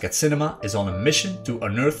at Kaiserreich Cinema is on a mission to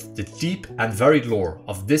unearth the deep and varied lore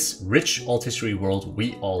of this rich althistory world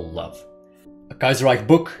we all love. A Kaiserreich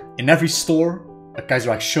book in every store, a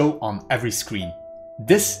Kaiserreich show on every screen.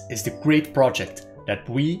 This is the great project that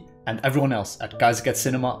we and everyone else at Kaiserreich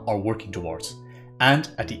Cinema are working towards. And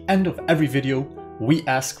at the end of every video, we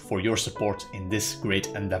ask for your support in this great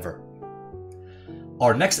endeavor.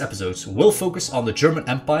 Our next episodes will focus on the German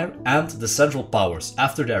Empire and the Central Powers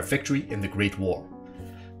after their victory in the Great War.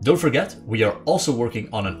 Don't forget, we are also working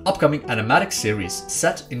on an upcoming animatic series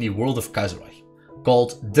set in the world of Kaiserreich,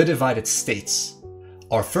 called The Divided States.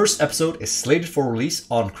 Our first episode is slated for release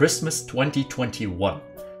on Christmas 2021.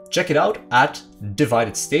 Check it out at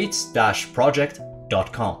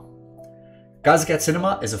dividedstates-project.com. Kaiserreich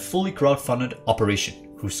Cinema is a fully crowdfunded operation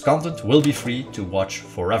whose content will be free to watch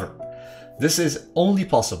forever. This is only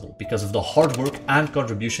possible because of the hard work and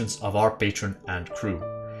contributions of our patron and crew.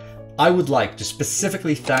 I would like to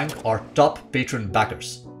specifically thank our top patron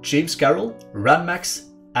backers, James Carroll, Ranmax,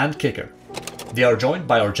 and Kicker. They are joined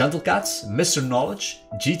by our gentle cats, Mr. Knowledge,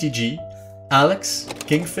 GTG, Alex,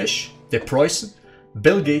 Kingfish, De Preussen,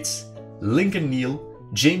 Bill Gates, Lincoln Neal,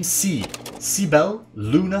 James C., Sibel,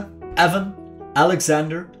 Luna, Evan,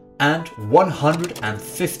 Alexander, and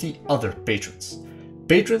 150 other patrons.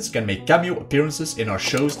 Patrons can make cameo appearances in our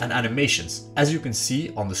shows and animations, as you can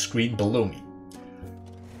see on the screen below me.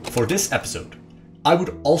 For this episode, I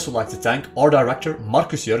would also like to thank our director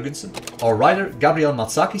Marcus Jurgensen, our writer Gabriel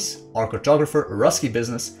Matsakis, our cartographer Rusky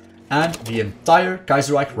Business, and the entire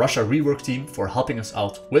Kaiserreich Russia rework team for helping us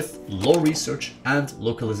out with lore research and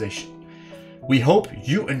localization. We hope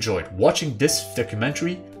you enjoyed watching this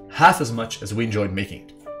documentary half as much as we enjoyed making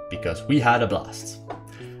it, because we had a blast.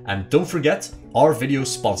 And don't forget our video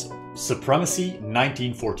sponsor, Supremacy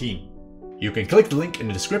 1914. You can click the link in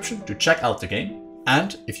the description to check out the game,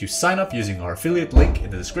 and if you sign up using our affiliate link in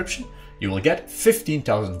the description, you will get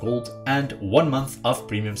 15,000 gold and 1 month of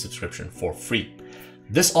premium subscription for free.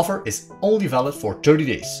 This offer is only valid for 30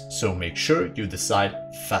 days, so make sure you decide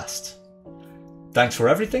fast. Thanks for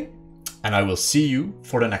everything, and I will see you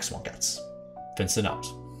for the next one, cats. Vincent out.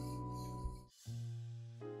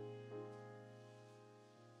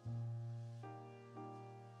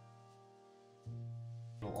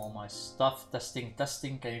 All my stuff,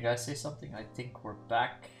 testing. Can you guys say something? I think we're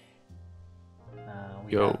back.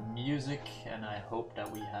 We have music, and I hope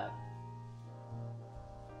that we have.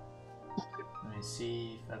 Let me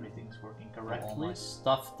see if everything's working correctly. All my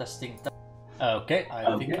stuff, testing. Okay,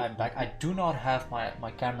 I think I'm back. I do not have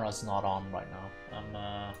my camera's not on right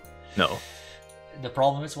now. No. The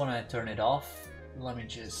problem is when I turn it off. Let me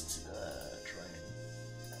just try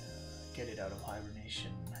and get it out of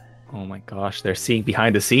hibernation. Oh my gosh, they're seeing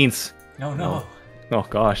behind the scenes. No. Oh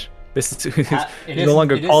gosh, this is no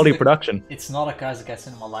longer quality production. It's not a Kaiserreich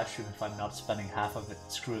Cinema live stream if I'm not spending half of it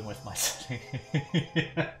screwing with my setting.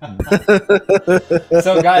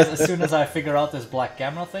 So guys, as soon as I figure out this black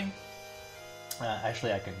camera thing,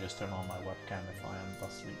 actually I can just turn on my webcam if I am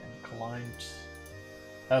thusly inclined.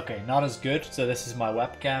 Okay, not as good, so this is my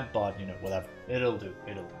webcam, but you know, whatever, it'll do.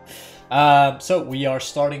 So we are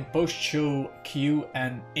starting post-show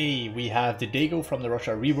Q&A. We have the Dago from the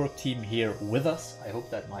Russia rework team here with us. I hope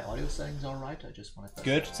that my audio settings are right. I just want to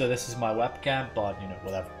good. So this is my webcam, but you know,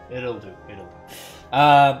 whatever, it'll do.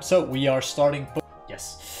 So we are starting.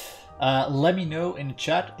 Yes. Let me know in the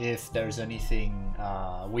chat if there's anything.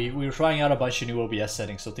 We're trying out a bunch of new OBS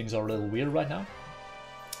settings, so things are a little weird right now.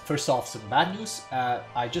 First off, some bad news.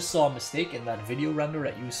 I just saw a mistake in that video render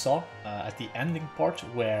that you saw at the ending part,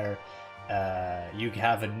 where you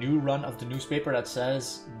have a new run of the newspaper that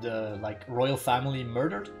says the royal family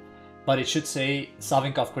murdered, but it should say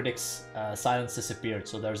Savinkov critics silence disappeared.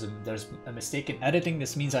 So there's a mistake in editing.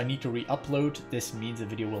 This means I need to re-upload. This means the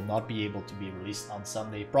video will not be able to be released on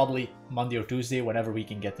Sunday, probably Monday or Tuesday, whenever we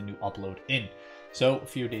can get the new upload in. So a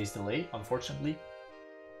few days delay, unfortunately.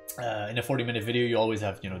 In a 40-minute video, you always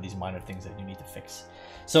have, you know, these minor things that you need to fix.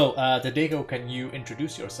 So, the Dago, can you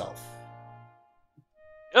introduce yourself?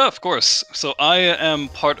 Yeah, of course. So I am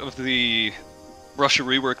part of the Russia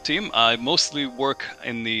rework team. I mostly work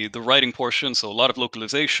in the writing portion, so a lot of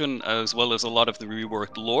localization as well as a lot of the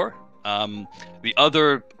reworked lore. The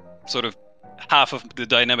other sort of half of the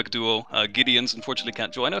dynamic duo, Gideon's unfortunately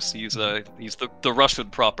can't join us. He's the Russian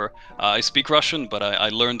proper. I speak Russian, but I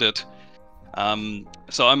learned it.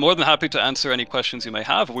 So I'm more than happy to answer any questions you may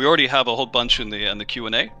have. We already have a whole bunch in the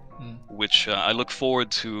Q&A, which I look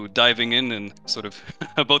forward to diving in and sort of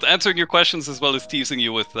both answering your questions as well as teasing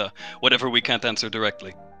you with whatever we can't answer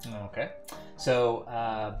directly. Okay. So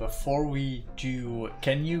before we do,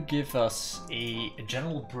 can you give us a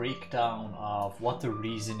general breakdown of what the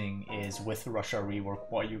reasoning is with Russia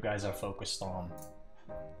rework, what you guys are focused on?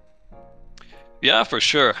 Yeah, for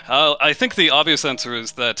sure. I think the obvious answer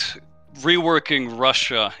is that reworking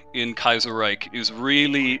Russia in Kaiserreich is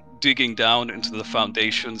really digging down into the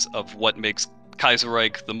foundations of what makes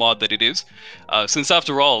Kaiserreich the mod that it is. Since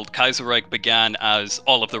after all, Kaiserreich began as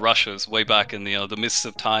all of the Russias way back in the mists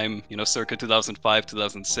of time, circa 2005,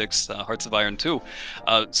 2006, Hearts of Iron 2.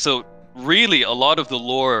 So really a lot of the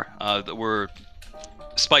lore that we're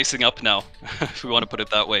spicing up now, if we want to put it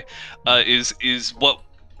that way, is what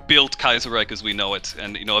built Kaiserreich as we know it,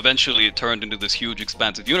 and eventually it turned into this huge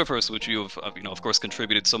expansive universe, which you have of course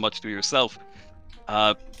contributed so much to yourself.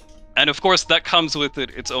 And of course that comes with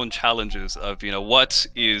its own challenges of what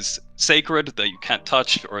is sacred that you can't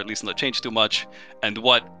touch, or at least not change too much, and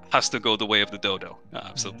what has to go the way of the dodo.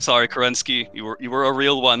 So sorry, Kerensky, you were a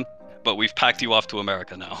real one, but we've packed you off to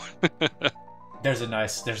America now. There's a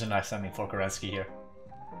nice ending for Kerensky here.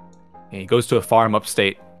 He goes to a farm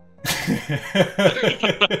upstate.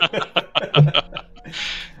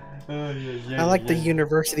 I like the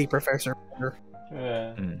university professor.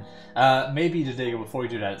 Maybe the day before we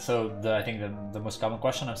do that. So I think the most common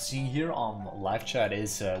question I'm seeing here on live chat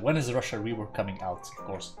is when is Russia Rework coming out? Of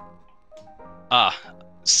course.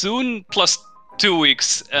 Soon plus 2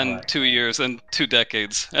 weeks and 2 years and 2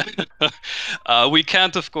 decades. We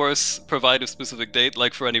can't, of course, provide a specific date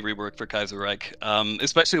like for any rework for Kaiserreich,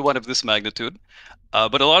 especially one of this magnitude.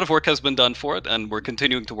 But a lot of work has been done for it, and we're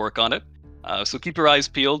continuing to work on it. So keep your eyes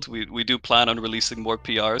peeled. We do plan on releasing more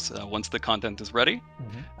PRs once the content is ready.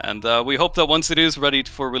 And we hope that once it is ready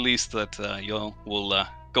for release that you will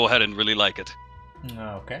go ahead and really like it.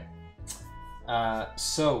 Okay.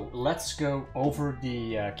 So let's go over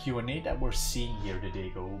the Q&A that we're seeing here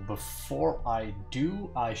today. Before I do,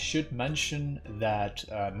 I should mention that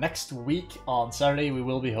next week on Saturday we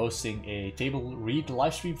will be hosting a table read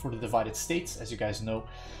livestream for the Divided States. As you guys know,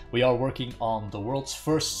 we are working on the world's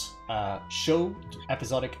first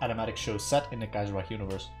episodic animatic show set in the Kaiserreich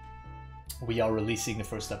universe. We are releasing the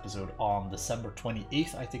first episode on December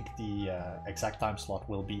 28th, I think the exact time slot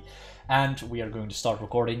will be. And we are going to start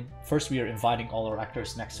recording. First, we are inviting all our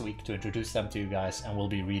actors next week to introduce them to you guys, and we'll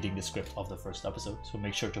be reading the script of the first episode. So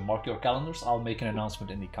make sure to mark your calendars. I'll make an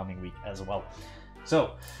announcement in the coming week as well.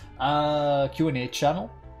 So, Q&A channel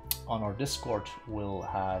on our Discord will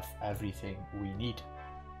have everything we need.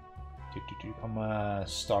 I'm gonna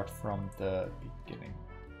start from the beginning.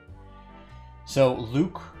 So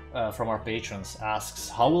Luke from our patrons asks,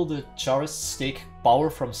 how will the Tsarists take power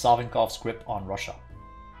from Savinkov's grip on Russia?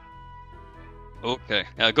 Okay,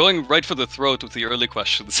 going right for the throat with the early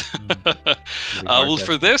questions. Well,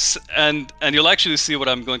 for this, and you'll actually see what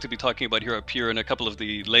I'm going to be talking about here appear in a couple of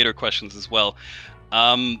the later questions as well.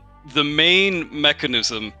 The main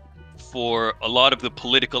mechanism for a lot of the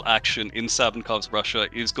political action in Savinkov's Russia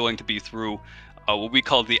is going to be through what we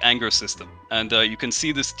call the anger system, and you can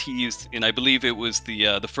see this teased in, I believe it was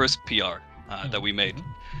the first PR that we made,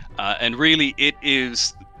 and really it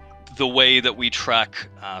is the way that we track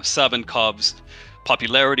Savinkov's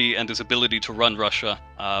popularity and his ability to run Russia,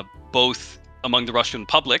 both among the Russian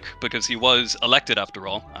public, because he was elected after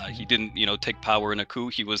all. He didn't, take power in a coup.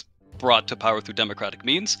 He was brought to power through democratic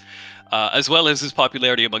means, as well as his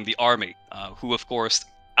popularity among the army, who, of course,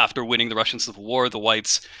 after winning the Russian Civil War, the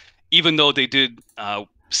Whites, even though they did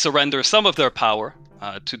surrender some of their power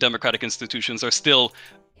to democratic institutions, are still,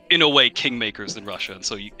 in a way, kingmakers in Russia. And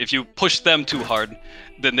so if you push them too hard,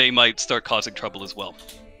 then they might start causing trouble as well.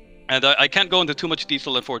 And I can't go into too much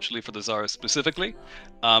detail, unfortunately, for the Tsars specifically,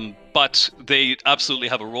 but they absolutely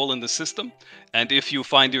have a role in the system. And if you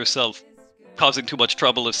find yourself causing too much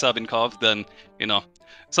trouble as Savinkov, then,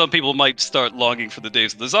 some people might start longing for the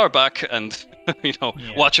days of the Tsar back and,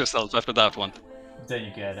 watch yourselves after that one. Then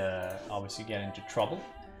you get obviously get into trouble.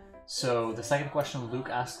 So the second question Luke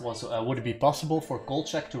asked was, would it be possible for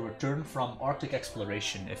Kolchak to return from Arctic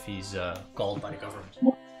exploration if he's called by the government?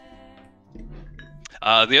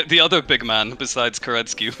 The other big man besides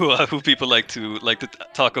Kerensky, who people like to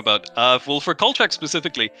talk about. Well, for Kolchak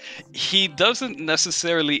specifically, he doesn't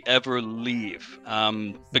necessarily ever leave,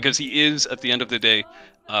 because he is, at the end of the day,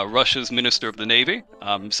 Russia's Minister of the Navy.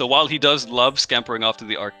 So while he does love scampering off to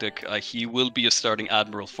the Arctic, he will be a starting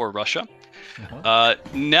admiral for Russia.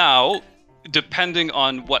 Now, depending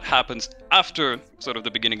on what happens after sort of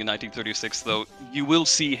the beginning of 1936, though, you will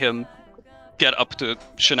see him get up to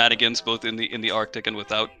shenanigans both in the Arctic and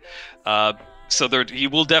without. So he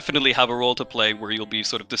will definitely have a role to play where you'll be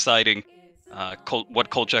sort of deciding what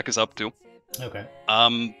Kolchak is up to. Okay.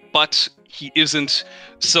 But he isn't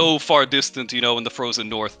so far distant, in the frozen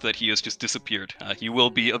north that he has just disappeared. He will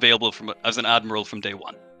be available as an admiral from day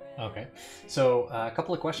one. Okay. So a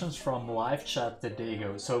couple of questions from live chat today.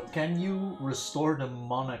 So can you restore the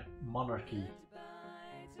monarchy?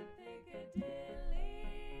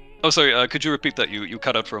 Oh, sorry, could you repeat that? You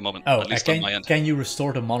cut out for a moment, at least on my end. Can you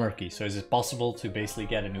restore the monarchy? So is it possible to basically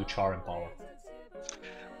get a new Tsar in power?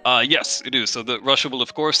 Yes, it is. So Russia will,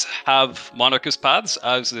 of course, have monarchist paths,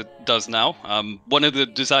 as it does now. One of the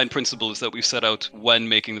design principles that we set out when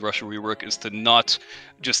making the Russia rework is to not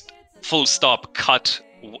just full stop cut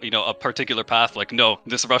a particular path, like, no,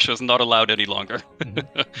 this Russia is not allowed any longer.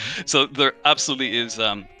 So there absolutely is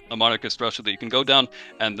a monarchist Russia that you can go down,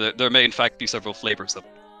 and there may in fact be several flavors of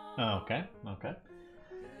it. Okay.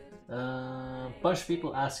 Bunch of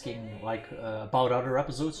people asking about other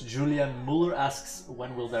episodes. Julian Muller asks,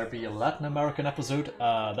 when will there be a Latin American episode?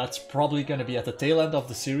 That's probably going to be at the tail end of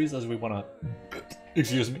the series, as we want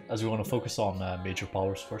to focus on major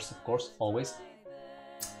powers first, of course, always.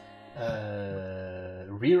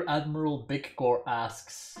 Rear Admiral Big Core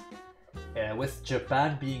asks, With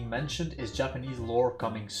Japan being mentioned, is Japanese lore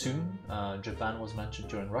coming soon? Japan was mentioned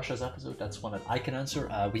during Russia's episode. That's one that I can answer.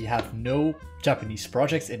 We have no Japanese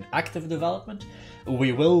projects in active development.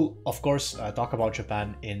 We will, of course, talk about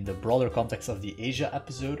Japan in the broader context of the Asia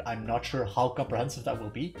episode. I'm not sure how comprehensive that will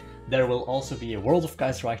be. There will also be a World of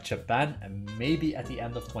Kaiserreich Japan, and maybe at the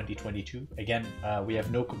end of 2022. Again, we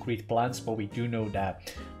have no concrete plans, but we do know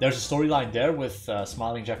that there's a storyline there with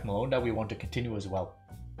Smiling Jack Malone that we want to continue as well.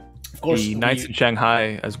 Of course, the Nights in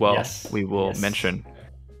Shanghai as well. Yes, we will mention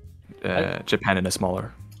Japan in a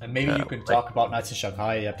smaller. And maybe you can talk about Nights in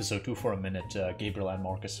Shanghai episode 2 for a minute, Gabriel and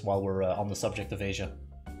Marcus, while we're on the subject of Asia.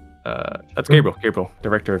 That's Gabriel. Gabriel,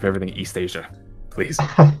 director of everything East Asia. Please.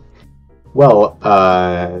 Well,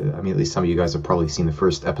 I mean, at least some of you guys have probably seen the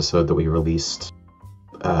first episode that we released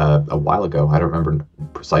a while ago. I don't remember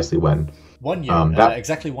precisely when. 1 year.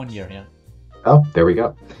 Exactly 1 year, yeah. Oh, there we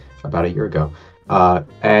go. About a year ago.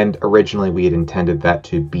 And originally we had intended that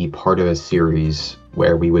to be part of a series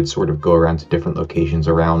where we would sort of go around to different locations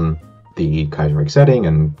around the Kaiserreich setting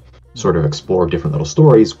and sort of explore different little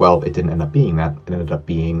stories. Well, it didn't end up being that. It ended up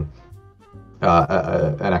being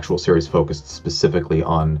an actual series focused specifically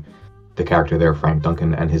on the character there, Frank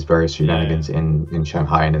Duncan, and his various shenanigans in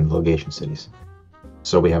Shanghai and in the legation cities.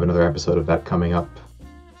 So we have another episode of that coming up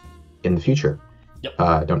in the future. Yep.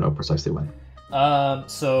 I don't know precisely when.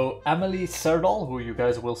 So Emily Serdal, who you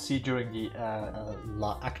guys will see during the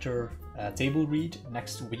actor table read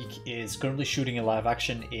next week, is currently shooting a live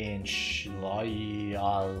action in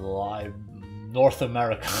North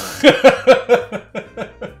America.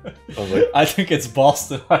 I think it's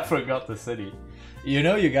Boston. I forgot the city. You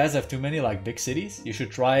know, you guys have too many like big cities. You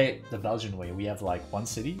should try the Belgian way. We have like one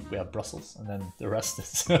city. We have Brussels, and then the rest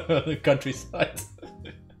is the countryside.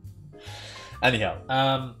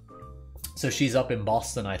 Anyhow, so she's up in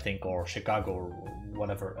Boston, I think, or Chicago, or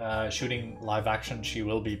whatever, shooting live action. She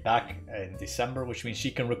will be back in December, which means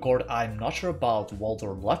she can record. I'm not sure about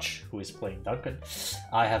Walter Lutch, who is playing Duncan.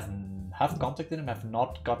 I have contacted him, have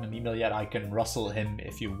not gotten an email yet. I can rustle him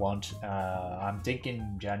if you want. I'm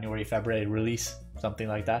thinking January, February release, something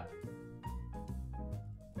like that.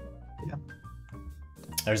 Yeah.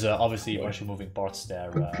 There's obviously a bunch of moving parts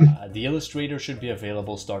there. The illustrator should be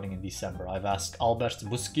available starting in December. I've asked Albert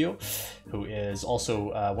Buschio, who is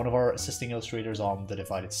also one of our assisting illustrators on The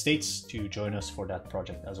Divided States, to join us for that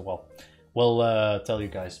project as well. We'll tell you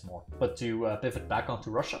guys more. But to pivot back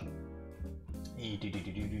onto Russia.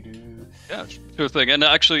 Yeah, sure thing. And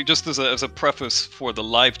actually, just as a preface for the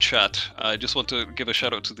live chat, I just want to give a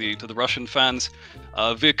shout out to the Russian fans.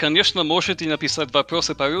 Вы, конечно, можете написать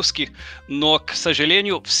вопросы по-русски, но, к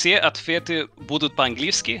сожалению, все ответы будут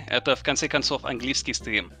по-английски. Это, в конце концов, английский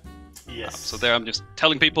стрим. Yes. So there, I'm just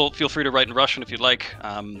telling people, feel free to write in Russian if you'd like.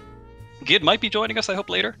 Gid might be joining us, I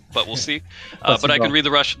hope, later, but we'll see. But I can read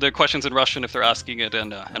the questions in Russian if they're asking it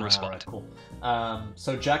and respond. Right, cool.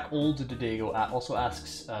 So Jack Old Diego also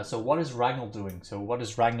asks, so what is Ragnall doing? So what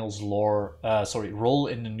is Ragnall's role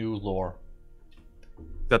in the new lore?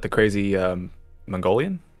 Is that the crazy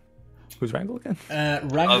Mongolian? Who's Ragnall again?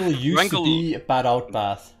 Ragnall used to be a Bad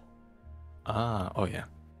Outpath. Oh yeah.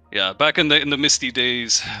 Yeah, back in the misty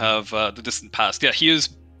days of the distant past. Yeah, he is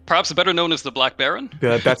perhaps better known as the Black Baron.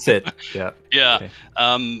 Yeah, that's it. Yeah. Yeah.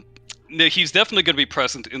 Okay. He's definitely going to be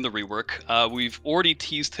present in the rework. We've already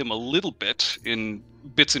teased him a little bit in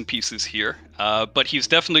bits and pieces here, but he's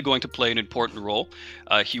definitely going to play an important role.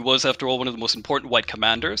 He was, after all, one of the most important white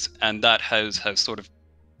commanders, and that has sort of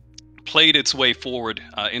played its way forward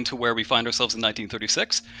into where we find ourselves in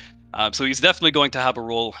 1936. So he's definitely going to have a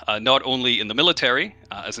role not only in the military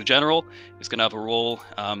as a general, he's going to have a role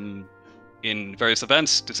in various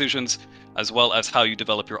events, decisions, as well as how you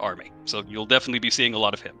develop your army. So you'll definitely be seeing a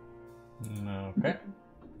lot of him. Okay.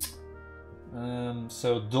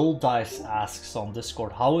 So Dull Dice asks on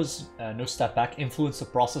Discord, how has No Step Back influenced the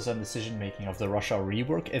process and decision making of the Russia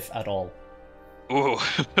rework, if at all? Oh,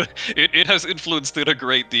 it has influenced it a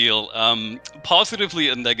great deal. Positively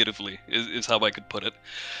and negatively is how I could put it.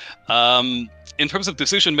 In terms of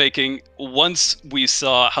decision making, once we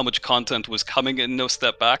saw how much content was coming in No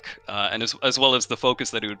Step Back, and as well as the focus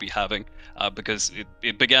that it would be having, because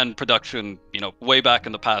it began production, way back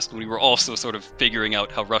in the past when we were also sort of figuring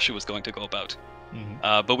out how Russia was going to go about.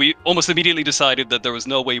 Mm-hmm. But we almost immediately decided that there was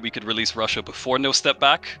no way we could release Russia before No Step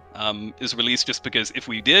Back is released, just because if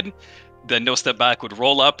we did, then No Step Back would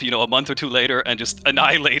roll up, a month or two later and just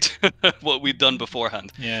annihilate what we'd done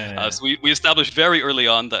beforehand. Yeah. So we established very early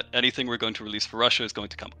on that anything we're going to release for Russia is going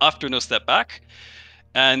to come after No Step Back.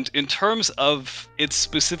 And in terms of its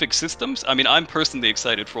specific systems, I mean, I'm personally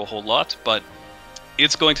excited for a whole lot, but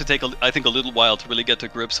it's going to take, I think, a little while to really get to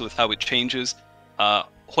grips with how it changes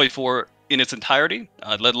e04 in its entirety,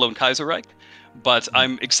 let alone Kaiserreich. But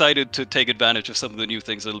I'm excited to take advantage of some of the new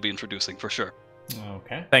things it'll be introducing, for sure.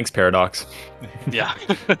 Okay. Thanks, Paradox. Yeah.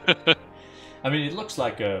 I mean, it looks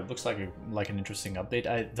like an interesting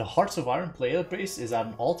update. The Hearts of Iron player base is at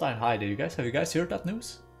an all-time high. Have you guys heard that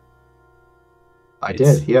news? I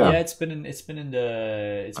did, yeah. Yeah, it's been on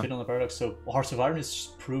the Paradox. So Hearts of Iron is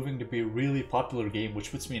proving to be a really popular game,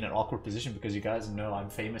 which puts me in an awkward position because you guys know I'm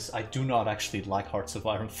famous. I do not actually like Hearts of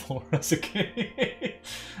Iron 4 as a game.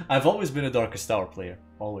 I've always been a Darkest Tower player,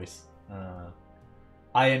 always.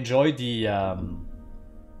 I enjoy the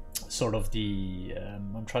sort of the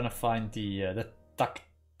I'm trying to find the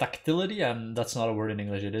tactility, and that's not a word in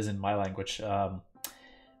English. It is in my language.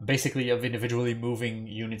 Basically of individually moving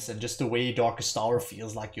units, and just the way Darkest Tower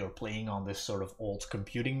feels like you're playing on this sort of old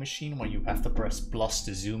computing machine where you have to press plus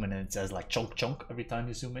to zoom in and it says like chunk chunk every time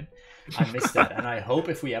you zoom in. I miss that, and I hope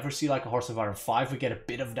if we ever see like a Hearts of Iron 5 we get a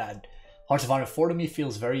bit of that. Hearts of Iron 4 to me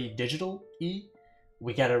feels very digital-y.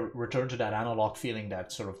 We get a return to that analog feeling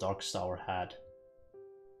that sort of Darkest Tower had.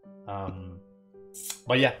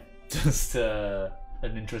 But yeah, just an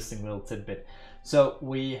interesting little tidbit. So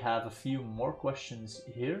we have a few more questions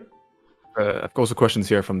here. I've also questions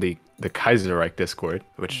here from the Kaiserreich Discord,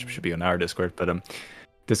 which should be on our Discord. But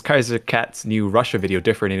does Kaiser Cat's new Russia video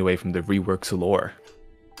differ in any way from the reworks lore?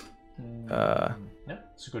 Yeah,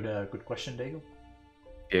 it's a good question, Dago.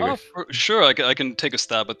 Oh, sure, I can take a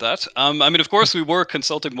stab at that. I mean, of course, we were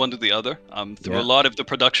consulting one to the other through a lot of the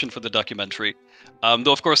production for the documentary.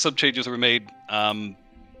 Though, of course, some changes were made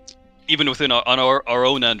even within our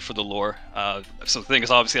own end for the lore. So things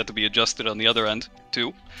obviously had to be adjusted on the other end,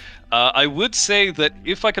 too. I would say that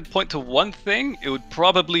if I could point to one thing, it would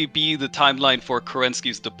probably be the timeline for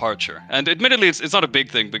Kerensky's departure. And admittedly, it's not a big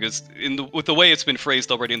thing, because with the way it's been phrased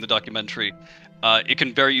already in the documentary, it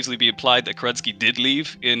can very easily be implied that Kerensky did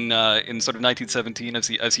leave in sort of 1917,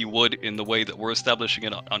 as he would in the way that we're establishing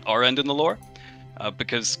it on our end in the lore.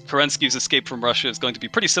 Because Kerensky's escape from Russia is going to be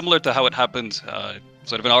pretty similar to how it happened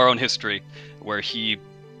sort of in our own history, where he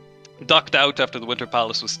ducked out after the Winter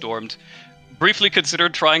Palace was stormed, briefly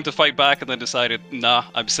considered trying to fight back, and then decided, nah,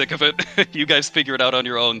 I'm sick of it, you guys figure it out on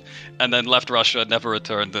your own, and then left Russia, never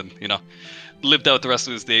returned, and, lived out the rest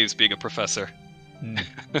of his days being a professor.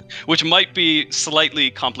 Which might be slightly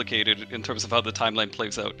complicated in terms of how the timeline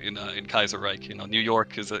plays out in Kaiserreich. New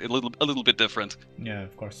York is a little bit different. Yeah,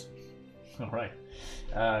 of course. All right.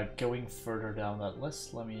 Going further down that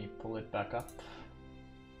list, let me pull it back up.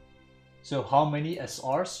 So how many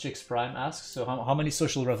SRs, Chix Prime asks, so how many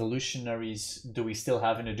social revolutionaries do we still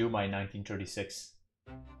have in the Duma in 1936?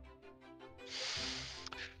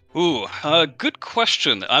 Ooh, good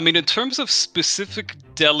question. I mean, in terms of specific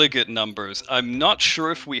delegate numbers, I'm not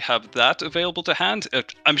sure if we have that available to hand.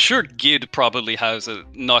 I'm sure Gid probably has it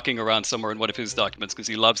knocking around somewhere in one of his documents, because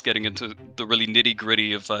he loves getting into the really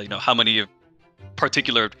nitty-gritty of, how many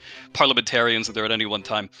particular parliamentarians are there at any one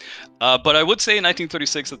time. But I would say in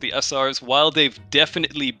 1936 that the SRs, while they've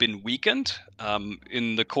definitely been weakened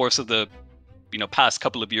in the course of the past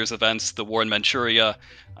couple of years events, the war in Manchuria,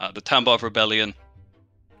 the Tambov Rebellion,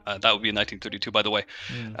 that would be in 1932, by the way.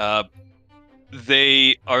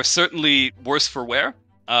 They are certainly worse for wear,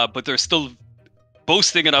 but they're still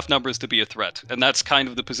boasting enough numbers to be a threat. And that's kind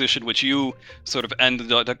of the position which you sort of end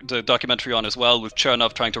the documentary on as well, with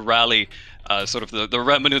Chernov trying to rally sort of the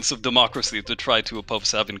remnants of democracy to try to oppose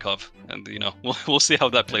Savinkov. And, we'll see how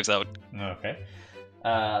that plays out. Okay.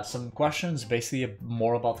 Some questions basically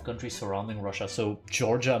more about the countries surrounding Russia. So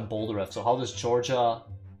Georgia and Boldarev. So how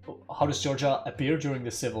does Georgia appear during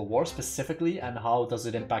the Civil War specifically, and how does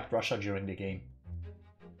it impact Russia during the game?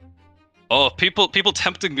 Oh, people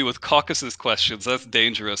tempting me with Caucasus questions. That's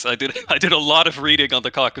dangerous. I did a lot of reading on the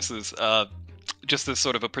Caucasus, just as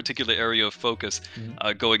sort of a particular area of focus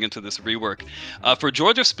going into this rework. For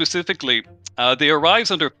Georgia specifically, they arise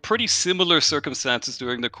under pretty similar circumstances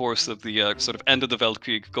during the course of the sort of end of the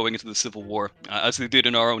Weltkrieg, going into the Civil War, as they did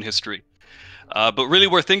in our own history. But really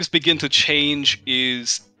where things begin to change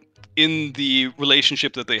is in the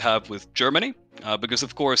relationship that they have with Germany, because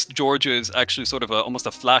of course Georgia is actually sort of almost a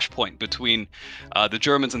flashpoint between the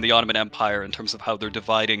Germans and the Ottoman Empire in terms of how they're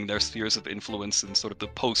dividing their spheres of influence in sort of the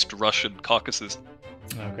post-Russian Caucasus.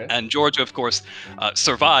 Okay. And Georgia, of course,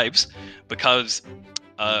 survives because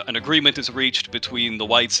an agreement is reached between the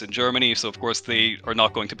whites and Germany, so of course they are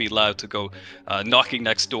not going to be allowed to go knocking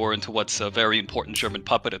next door into what's a very important German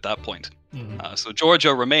puppet at that point. So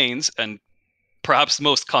Georgia remains, and perhaps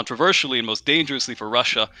most controversially and most dangerously for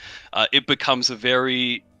Russia, it becomes a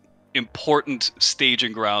very important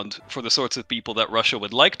staging ground for the sorts of people that Russia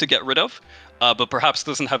would like to get rid of, but perhaps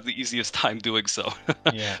doesn't have the easiest time doing so.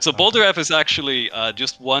 Yeah, so Boldyrev is actually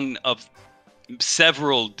just one of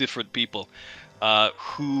several different people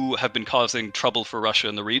who have been causing trouble for Russia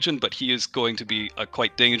in the region, but he is going to be a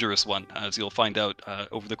quite dangerous one, as you'll find out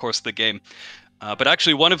over the course of the game. But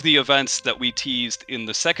actually, one of the events that we teased in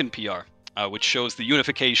the second PR, which shows the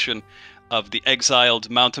unification of the exiled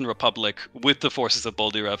Mountain Republic with the forces of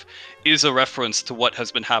Boldyrev, is a reference to what has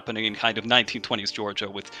been happening in kind of 1920s Georgia,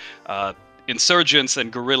 with insurgents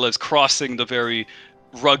and guerrillas crossing the very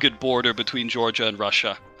rugged border between Georgia and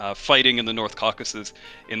Russia, fighting in the North Caucasus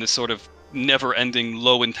in this sort of never-ending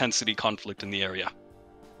low-intensity conflict in the area.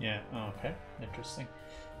 Yeah, okay, interesting.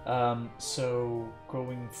 So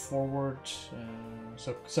going forward,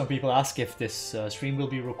 so some people ask if this stream will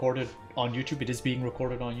be recorded on YouTube. It is being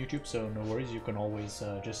recorded on YouTube, so no worries. You can always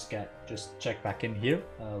just check back in here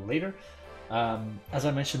later. As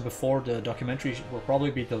I mentioned before, the documentary will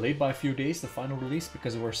probably be delayed by a few days, the final release,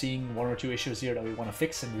 because we're seeing 1 or 2 issues here that we want to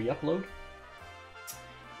fix and re-upload.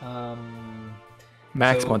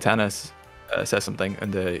 Max Montanus says something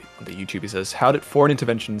on the YouTube. He says, "How did foreign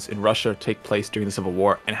interventions in Russia take place during the Civil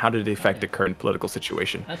War, and how did it affect the current political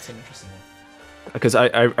situation?" That's an interesting one. Because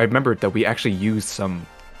I remember that we actually used some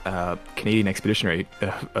Canadian expeditionary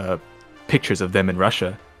pictures of them in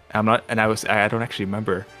Russia. I don't actually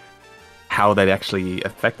remember how that actually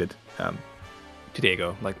affected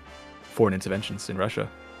Diego, like foreign interventions in Russia.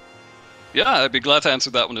 Yeah, I'd be glad to answer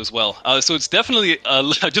that one as well. So it's definitely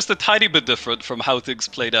just a tiny bit different from how things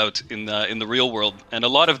played out in the real world, and a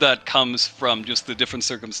lot of that comes from just the different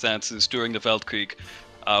circumstances during the Weltkrieg,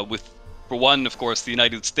 with, for one, of course, the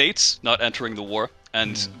United States not entering the war,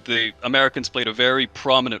 and the Americans played a very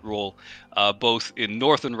prominent role, both in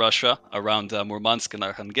northern Russia around Murmansk and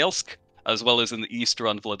Arkhangelsk, as well as in the east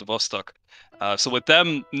around Vladivostok. So with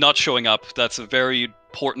them not showing up, that's a very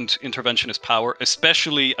important interventionist power,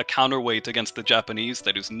 especially a counterweight against the Japanese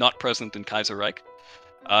that is not present in Kaiserreich.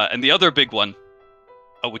 And the other big one,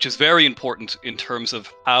 which is very important in terms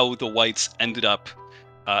of how the whites ended up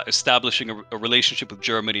establishing a relationship with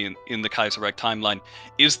Germany in the Kaiserreich timeline,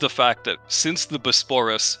 is the fact that since the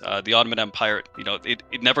Bosporus, the Ottoman Empire,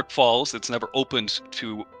 it never falls, it's never opened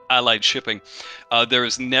to Allied shipping, there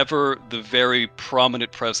is never the very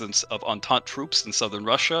prominent presence of Entente troops in southern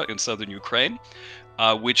Russia, in southern Ukraine,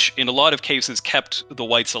 which in a lot of cases kept the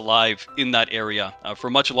whites alive in that area for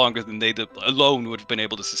much longer than they alone would have been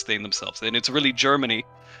able to sustain themselves. And it's really Germany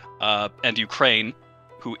and Ukraine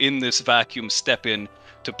who in this vacuum step in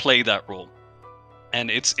to play that role. And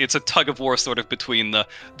it's a tug of war sort of between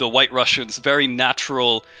the White Russians' very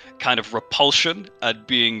natural kind of repulsion at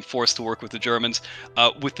being forced to work with the Germans,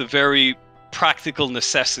 with the very practical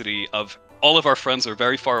necessity of all of our friends are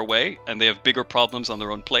very far away and they have bigger problems on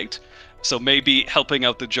their own plate. So maybe helping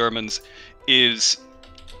out the Germans is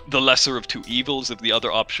the lesser of two evils if the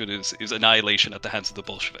other option is annihilation at the hands of the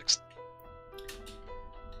Bolsheviks.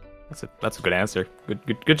 That's a good answer.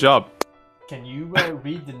 Good job. Can you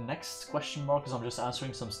read the next question mark? Because I'm just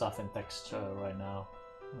answering some stuff in text right now.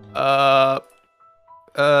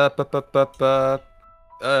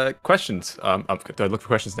 Questions. I'm going to look for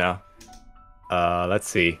questions now. Let's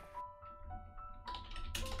see.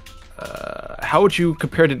 How would you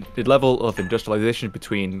compare the level of industrialization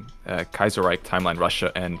between Kaiserreich timeline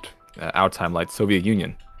Russia and our timeline Soviet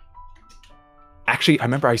Union? Actually, I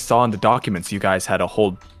remember I saw in the documents you guys had a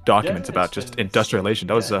whole document about just industrialization.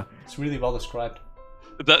 That was it's really well described.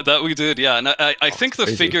 That we did, yeah. And I think the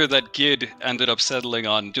figure that Gid ended up settling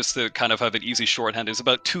on, just to kind of have an easy shorthand, is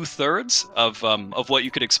about 2/3 of what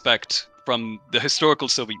you could expect from the historical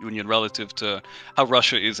Soviet Union relative to how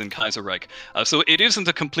Russia is in Kaiserreich. So it isn't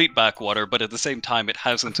a complete backwater, but at the same time, it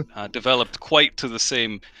hasn't developed quite to the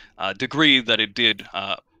same degree that it did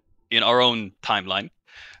in our own timeline.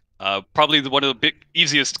 Probably one of the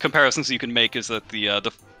easiest comparisons you can make is that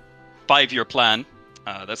the 5-year plan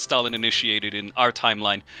that Stalin initiated in our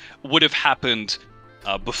timeline would have happened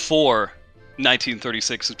before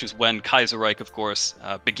 1936, which is when Kaiserreich, of course,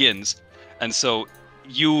 begins. And so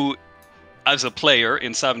you, as a player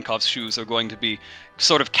in Savinkov's shoes, are going to be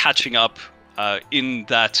sort of catching up in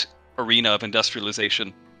that arena of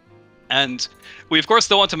industrialization. And we, of course,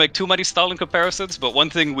 don't want to make too many Stalin comparisons, but one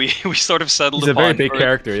thing we sort of settled upon... He's a very big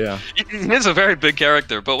character, yeah. He is a very big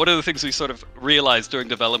character, but one of the things we sort of realized during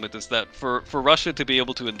development is that for Russia to be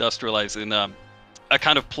able to industrialize in a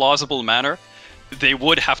kind of plausible manner, they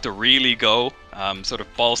would have to really go sort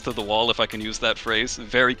of balls to the wall, if I can use that phrase,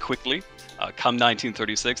 very quickly, come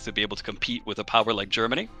 1936, to be able to compete with a power like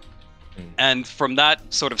Germany. And from that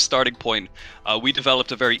sort of starting point, we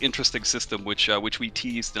developed a very interesting system, which we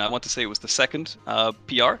teased, and I want to say it was the second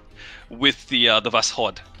PR, with the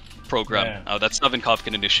Vashod program that Savinkov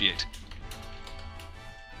can initiate.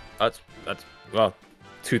 That's well,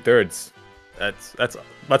 2/3.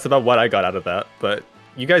 That's about what I got out of that. But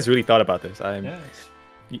you guys really thought about this.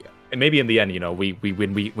 And maybe in the end,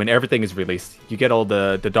 when everything is released, you get all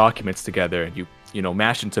the documents together and you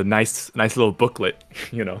mash into a nice little booklet.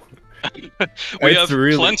 We have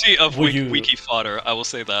plenty of wiki fodder. I will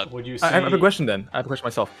say that. Would you say... I have a question then. I have a question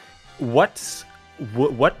myself. What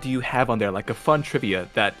do you have on there, like a fun trivia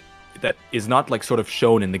that is not like sort of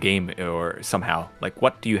shown in the game or somehow? Like,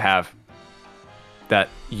 what do you have that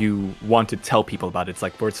you want to tell people about? It's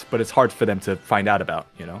like, but it's hard for them to find out about,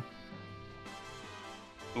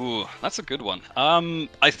 Ooh, that's a good one.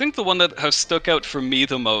 I think the one that has stuck out for me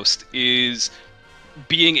the most is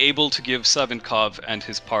being able to give Savinkov and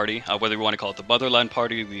his party, whether you want to call it the Motherland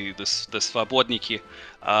Party, the Svobodniki,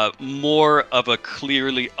 more of a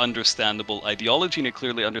clearly understandable ideology and a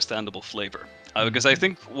clearly understandable flavor. Because I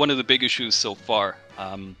think one of the big issues so far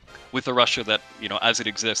with the Russia that, as it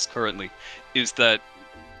exists currently, is that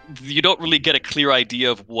you don't really get a clear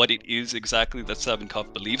idea of what it is exactly that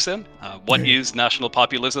Savinkov believes in. What is national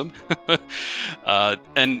populism?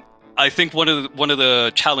 And I think one of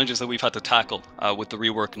the challenges that we've had to tackle with the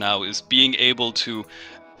rework now is being able to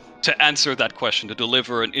answer that question, to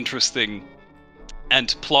deliver an interesting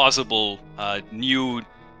and plausible, new,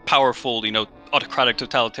 powerful, autocratic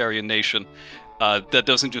totalitarian nation that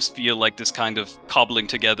doesn't just feel like this kind of cobbling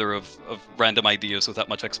together of random ideas without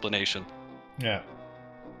much explanation. Yeah.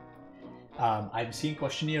 I'm seeing a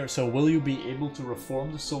question here. So, will you be able to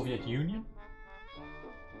reform the Soviet Union?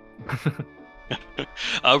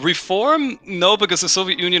 Reform? No, because the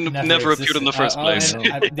Soviet Union never appeared in the first place.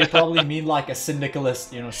 They probably mean like a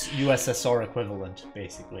syndicalist, USSR equivalent,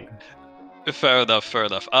 basically. Fair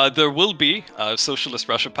enough. There will be socialist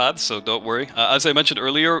Russia paths, so don't worry. As I mentioned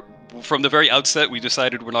earlier, from the very outset, we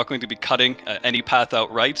decided we're not going to be cutting any path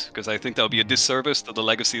outright, because I think that would be a disservice to the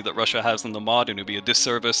legacy that Russia has in the mod, and it would be a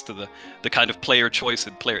disservice to the kind of player choice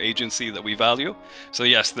and player agency that we value. So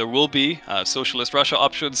yes, there will be socialist Russia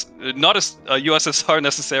options, not as USSR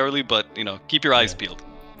necessarily, but keep your eyes peeled.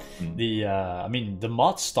 The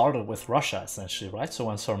mod started with Russia essentially, right? So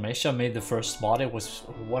when Sarmatia made the first mod, it was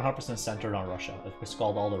 100% centered on Russia. It was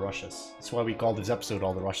called All the Russias. That's why we call this episode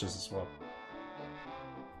All the Russias as well.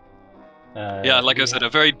 I said, a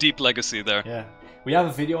very deep legacy there. Yeah. We have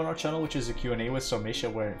a video on our channel, which is a Q&A with Sarmatia,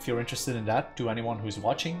 where if you're interested in that, to anyone who's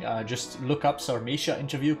watching, just look up Sarmatia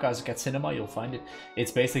interview, Kaiserreich Cinema, you'll find it.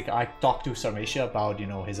 It's basically, I talked to Sarmatia about,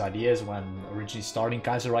 his ideas when originally starting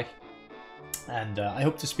Kaiserreich. And I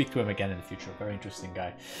hope to speak to him again in the future. Very interesting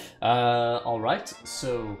guy. Alright,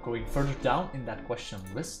 so going further down in that question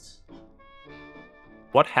list.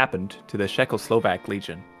 What happened to the Czechoslovak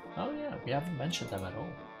Legion? Oh yeah, we haven't mentioned them at all.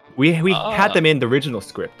 We had them in the original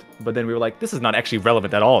script, but then we were like, this is not actually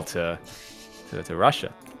relevant at all to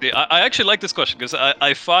Russia. I actually like this question because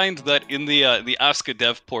I find that in the Ask a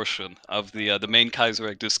Dev portion of the main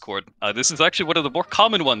Kaiserreich Discord, this is actually one of the more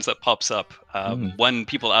common ones that pops up when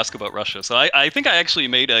people ask about Russia. So I think I actually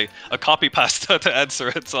made a copy pasta to answer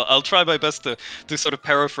it. So I'll try my best to sort of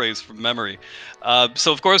paraphrase from memory.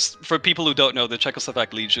 So of course, for people who don't know, the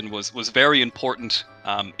Czechoslovak Legion was very important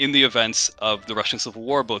in the events of the Russian Civil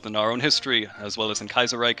War, both in our own history as well as in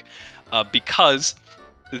Kaiserreich, because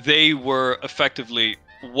they were effectively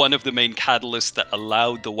one of the main catalysts that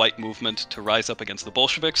allowed the white movement to rise up against the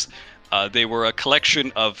Bolsheviks. They were a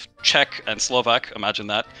collection of Czech and Slovak, imagine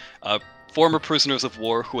that, former prisoners of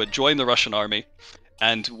war who had joined the Russian army.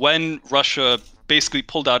 And when Russia basically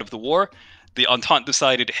pulled out of the war, the Entente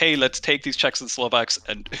decided, hey, let's take these Czechs and Slovaks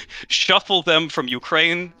and shuffle them from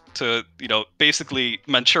Ukraine to, basically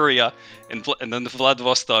Manchuria and then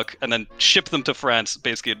Vladivostok, and then ship them to France,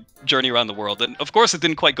 basically a journey around the world. And of course, it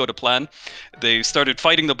didn't quite go to plan. They started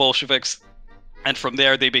fighting the Bolsheviks, and from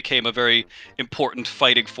there, they became a very important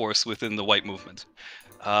fighting force within the white movement.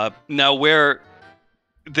 Now, where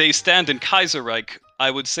they stand in Kaiserreich,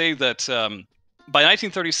 I would say that by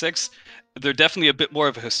 1936, they're definitely a bit more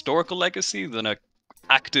of a historical legacy than an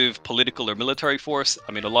active political or military force.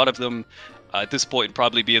 I mean, a lot of them at this point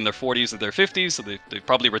probably be in their 40s or their 50s, so they've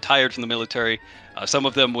probably retired from the military. Some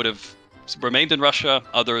of them would have remained in Russia.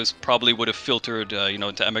 Others probably would have filtered,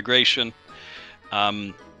 into emigration.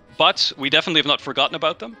 But we definitely have not forgotten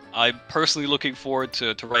about them. I'm personally looking forward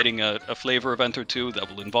to writing a flavor event or two that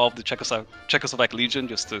will involve the Czechoslovak Legion,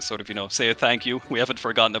 just to sort of, say a thank you. We haven't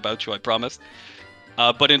forgotten about you, I promise.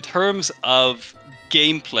 But in terms of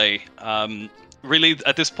gameplay, really,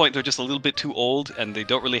 at this point, they're just a little bit too old, and they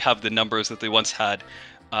don't really have the numbers that they once had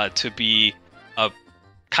to be a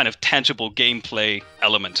kind of tangible gameplay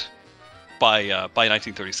element by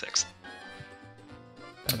 1936.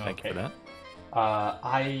 Thank you for that.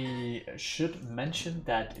 I should mention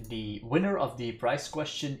that the winner of the prize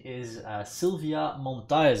question is Sylvia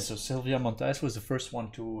Montes. So Sylvia Montes was the first one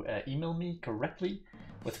to email me correctly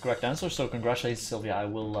with the correct answer. So congratulations, Sylvia. I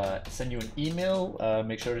will send you an email.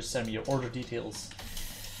 Make sure to send me your order details,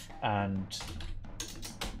 and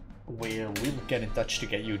we'll get in touch to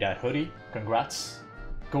get you that hoodie. Congrats.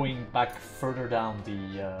 Going back further down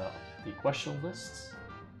the question list,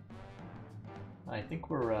 I think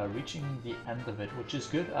we're reaching the end of it, which is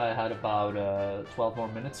good. I had about 12 more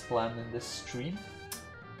minutes planned in this stream.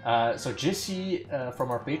 So Jesse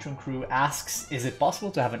from our Patreon crew asks, is it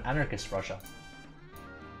possible to have an anarchist Russia?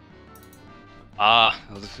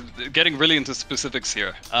 Getting really into specifics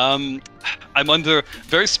here. I'm under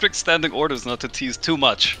very strict standing orders not to tease too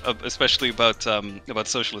much, especially about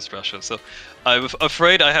socialist Russia. So I'm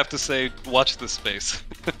afraid I have to say, watch this space.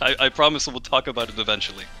 I promise we'll talk about it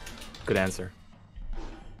eventually. Good answer.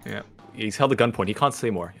 Yeah, he's held a gunpoint. He can't say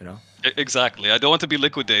more, you know. Exactly. I don't want to be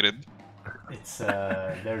liquidated. It's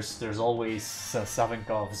there's always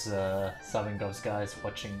Savinkov's guys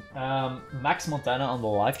watching. Max Montana on the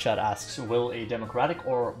live chat asks, will a democratic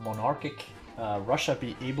or monarchic Russia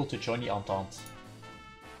be able to join the Entente?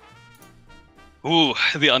 Ooh,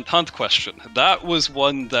 the Entente question. That was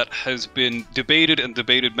one that has been debated and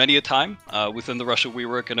debated many a time within the Russia we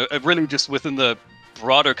work, and really just within the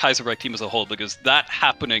broader Kaiserreich team as a whole, because that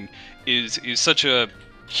happening is such a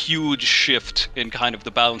huge shift in kind of the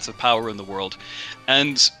balance of power in the world.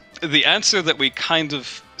 And the answer that we kind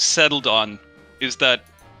of settled on is that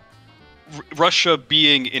Russia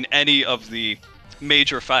being in any of the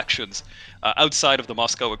major factions outside of the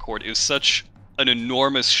Moscow Accord is such an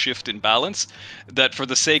enormous shift in balance that for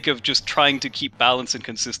the sake of just trying to keep balance and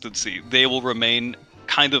consistency, they will remain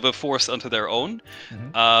kind of a force unto their own,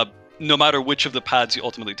 no matter which of the paths you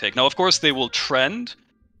ultimately take. Now, of course, they will trend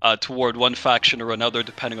toward one faction or another,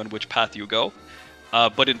 depending on which path you go.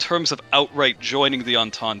 But in terms of outright joining the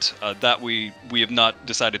Entente, that we have not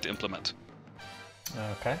decided to implement.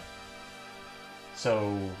 Okay.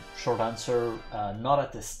 So, short answer, not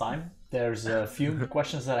at this time. There's a few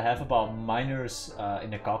questions that I have about minors in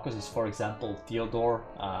the Caucasus. For example, Theodore,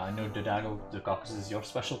 I know the Caucasus is your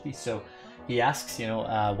specialty. So he asks,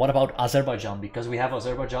 what about Azerbaijan? Because we have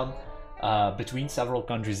Azerbaijan between several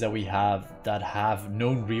countries that we have that have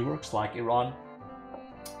known reworks, like Iran,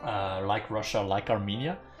 like Russia, like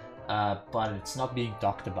Armenia, but it's not being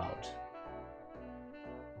talked about.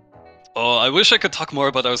 Oh, I wish I could talk more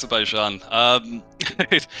about Azerbaijan.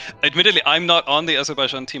 Admittedly, I'm not on the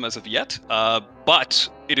Azerbaijan team as of yet, but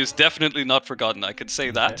it is definitely not forgotten. I could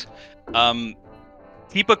say that.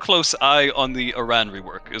 Keep a close eye on the Iran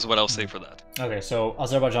rework, is what I'll say for that. Okay, so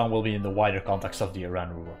Azerbaijan will be in the wider context of the Iran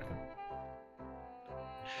rework then.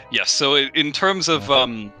 Yes, so in terms of,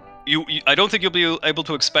 I don't think you'll be able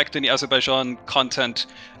to expect any Azerbaijan content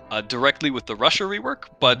directly with the Russia rework,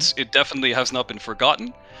 but it definitely has not been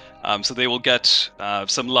forgotten. So they will get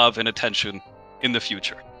some love and attention in the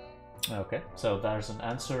future. Okay, so there's an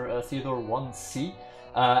answer, Theodore 1C.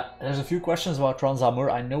 There's a few questions about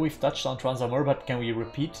Transamur. I know we've touched on Transamur, but can we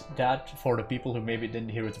repeat that for the people who maybe didn't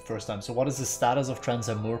hear it the first time? So what is the status of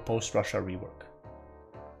Transamur post-Russia rework?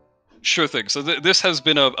 Sure thing. So this has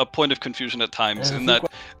been a point of confusion at times, in that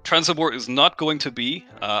Transamur is not going to be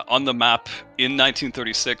on the map in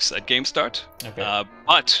 1936 at game start,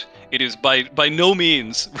 but it is by no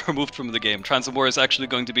means removed from the game. Transamur is actually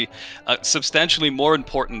going to be substantially more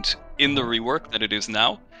important in the rework than it is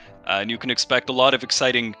now, and you can expect a lot of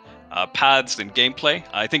exciting paths and gameplay.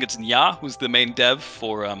 I think it's Nya who's the main dev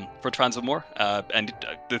for Transamur, and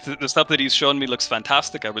the stuff that he's shown me looks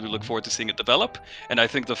fantastic. I really look forward to seeing it develop, and I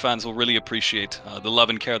think the fans will really appreciate the love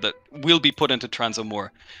and care that will be put into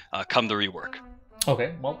Transamur come the rework.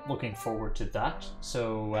 Okay, well, looking forward to that.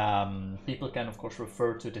 So people can of course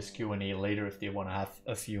refer to this Q&A later if they want to have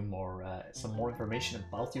a few more, some more information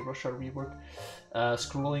about the Russia rework.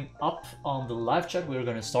 Scrolling up on the live chat, we're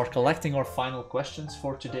going to start collecting our final questions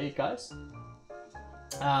for today, guys.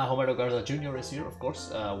 Homero Garza Jr. is here, of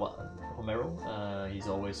course. Homero, he's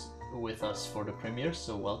always with us for the premieres,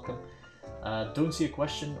 so welcome. Don't see a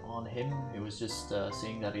question on him. He was just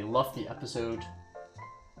saying that he loved the episode.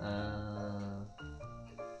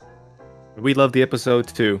 We love the episode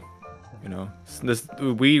too.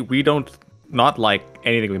 We don't not like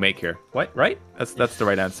anything we make here. What? Right? That's the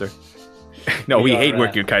right answer. No, we hate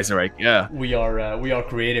working in Kaiserreich. Yeah. We are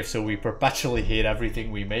creative, so we perpetually hate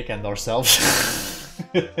everything we make and ourselves.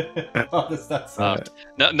 How does that sound?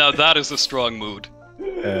 Now that is a strong mood.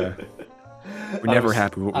 We're never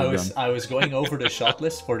happy with what we've done. I was going over the shot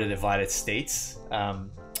list for the divided states,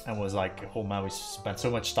 and was like, oh man, we spent so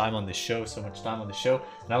much time on this show,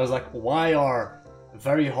 and I was like, why are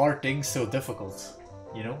very hard things so difficult?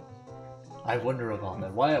 You know, I wonder about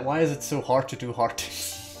that. Why is it so hard to do hard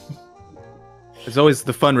things? There's always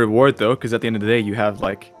the fun reward though, because at the end of the day, you have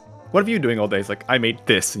like, what are you doing all day? It's like, I made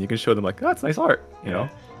this, and you can show them like, oh, that's nice art, you know.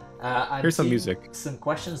 Here's some music. Some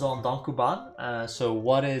questions on Dankuban. So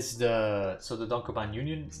what is the Dankuban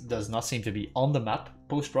Union does not seem to be on the map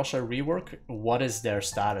post Russia rework. What is their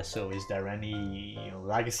status? So is there any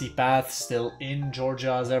legacy path still in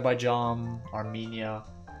Georgia, Azerbaijan, Armenia?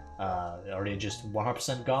 Are they just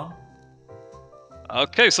 100% gone?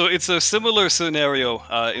 Okay, so it's a similar scenario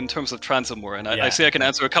in terms of Transamur, and I see I can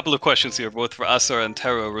answer a couple of questions here, both for Asar and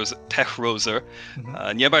Techroser.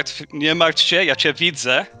 Nie martw się, ja cię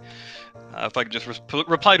widzę. If I could just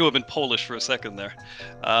reply to him in Polish for a second there.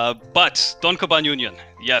 But Dankuban Union,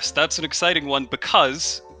 yes, that's an exciting one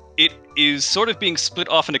because it is sort of being split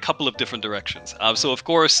off in a couple of different directions. So of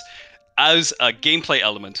course, as a gameplay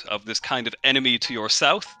element of this kind of enemy to your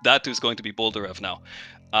south, that is going to be Boldarev now.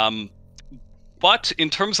 But in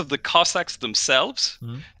terms of the Cossacks themselves,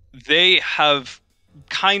 they have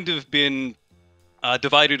kind of been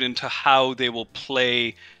divided into how they will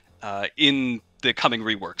play in the coming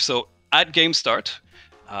rework. So at game start,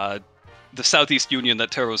 the Southeast Union that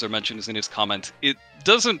Terozer mentioned in his comment, it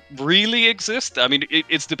doesn't really exist. I mean,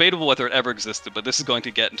 it's debatable whether it ever existed, but this is going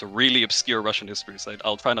to get into really obscure Russian history, so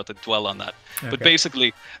I'll try not to dwell on that. Okay. But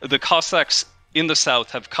basically, the Cossacks in the south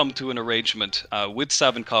have come to an arrangement with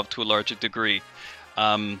Savinkov to a larger degree,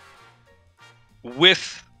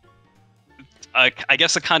 with, I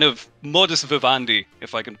guess, a kind of modus vivendi,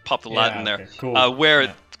 if I can pop the Latin there, cool.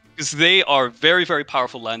 Where because they are very, very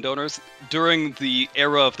powerful landowners. During the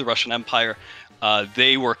era of the Russian Empire,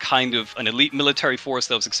 they were kind of an elite military force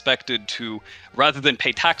that was expected to, rather than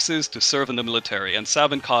pay taxes, to serve in the military. And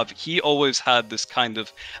Savinkov, he always had this kind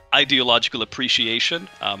of ideological appreciation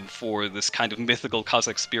for this kind of mythical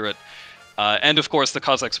Cossack spirit. And of course, the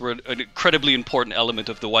Cossacks were an incredibly important element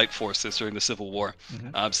of the white forces during the Civil War.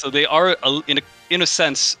 So they are, in a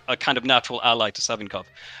sense, a kind of natural ally to Savinkov.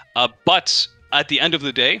 But at the end of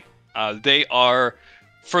the day, they are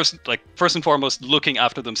first and foremost looking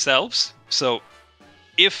after themselves. So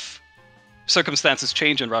if circumstances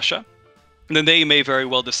change in Russia, then they may very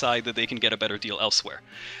well decide that they can get a better deal elsewhere.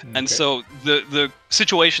 Okay. And so the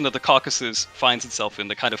situation that the Caucasus finds itself in,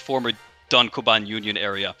 the kind of former Dankuban Union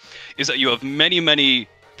area, is that you have many,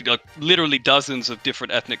 literally dozens of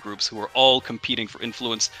different ethnic groups who are all competing for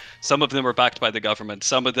influence. Some of them are backed by the government,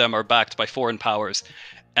 some of them are backed by foreign powers,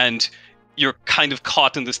 and you're kind of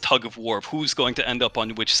caught in this tug of war of who's going to end up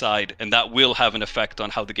on which side, and that will have an effect on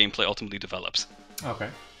how the gameplay ultimately develops. Okay.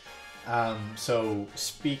 So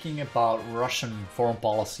speaking about Russian foreign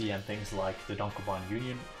policy and things like the Dankuban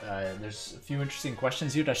Union, there's a few interesting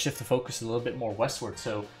questions here that shift the focus a little bit more westward.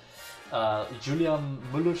 So Julian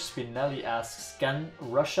Muller-Spinelli asks, can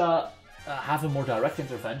Russia have a more direct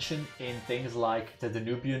intervention in things like the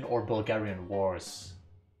Danubian or Bulgarian wars?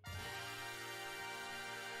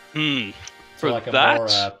 So like a more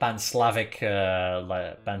pan-Slavic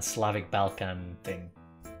Balkan thing.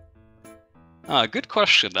 Good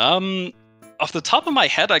question. Off the top of my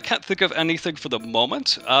head, I can't think of anything for the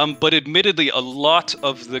moment, but admittedly, a lot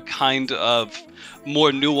of the kind of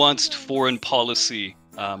more nuanced foreign policy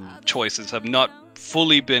choices have not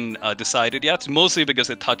fully been decided yet, mostly because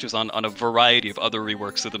it touches on a variety of other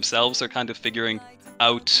reworks that themselves are kind of figuring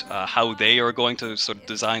out how they are going to sort of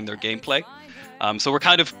design their gameplay. So we're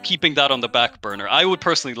kind of keeping that on the back burner. I would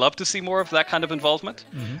personally love to see more of that kind of involvement,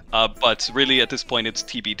 but really at this point it's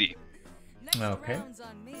TBD. Okay.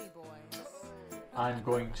 I'm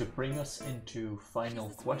going to bring us into final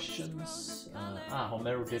questions.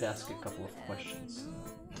 Homero did ask a couple of questions.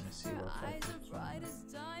 Let me see what I can find.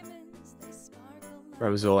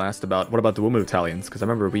 Ravazul asked about, what about the women battalions? Because I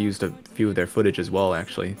remember we used a few of their footage as well,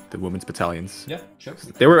 actually, the women's battalions. Yeah, sure.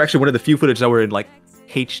 They were actually one of the few footage that were in like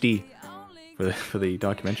HD for the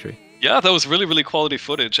documentary. Yeah, that was really, really quality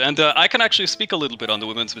footage. And I can actually speak a little bit on the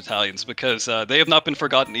women's battalions because they have not been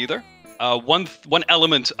forgotten either. One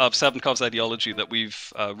element of Savinkov's ideology that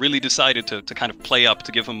we've really decided to kind of play up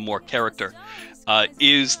to give him more character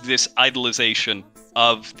is this idolization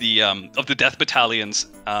of the death battalions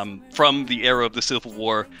from the era of the Civil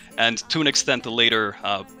War and to an extent the later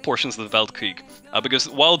portions of the Weltkrieg. Because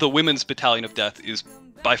while the women's battalion of death is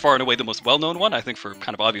by far and away the most well-known one, I think for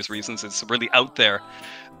kind of obvious reasons. It's really out there.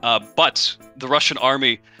 But the Russian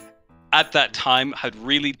army at that time had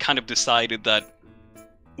really kind of decided that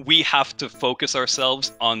we have to focus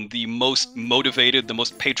ourselves on the most motivated, the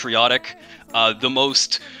most patriotic, the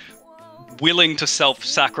most willing to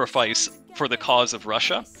self-sacrifice for the cause of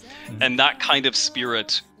Russia. And that kind of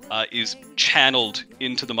spirit is channeled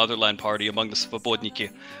into the Motherland Party among the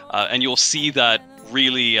Svobodniki. And you'll see that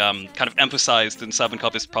really kind of emphasized in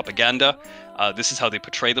Savinkov's propaganda. This is how they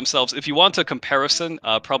portray themselves. If you want a comparison,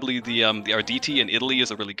 probably the Arditi in Italy is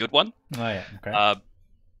a really good one. Oh, yeah, okay.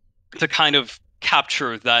 To kind of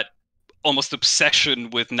capture that almost obsession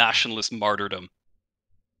with nationalist martyrdom.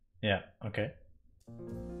 Yeah, okay.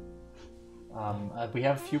 We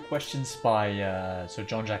have a few questions by so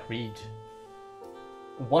John-Jacques Reed.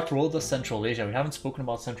 What role does Central Asia, we haven't spoken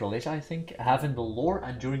about Central Asia, I think, have in the lore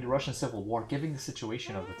and during the Russian Civil War, given the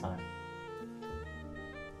situation of the time?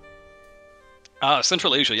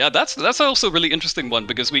 Central Asia, yeah, that's also a really interesting one,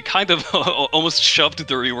 because we kind of almost shoved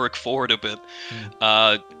the rework forward a bit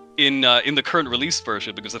in the current release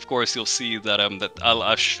version, because of course you'll see that that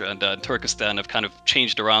Al-Ash and Turkestan have kind of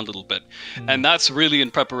changed around a little bit, and that's really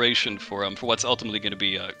in preparation for what's ultimately going to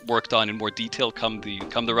be worked on in more detail come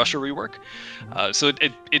the Russia rework. So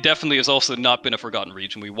it definitely has also not been a forgotten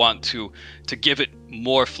region. We want to give it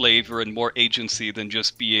more flavor and more agency than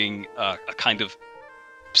just being a kind of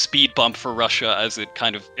speed bump for Russia as it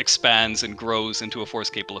kind of expands and grows into a force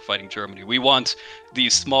capable of fighting Germany. We want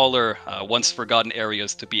these smaller, once forgotten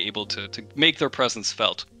areas to be able to make their presence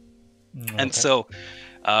felt. Okay. And so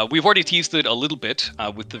we've already teased it a little bit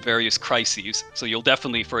with the various crises. So you'll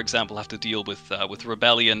definitely, for example, have to deal with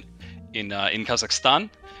rebellion in Kazakhstan,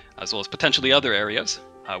 as well as potentially other areas,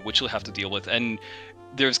 which you'll have to deal with. And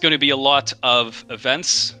there's going to be a lot of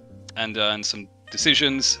events and some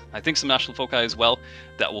decisions, I think some national foci as well,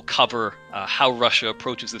 that will cover how Russia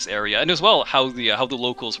approaches this area, and as well how the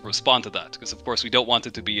locals respond to that. Because of course we don't want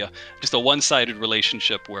it to be just a one-sided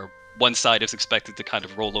relationship where one side is expected to kind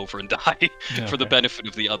of roll over and die for the benefit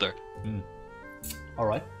of the other. All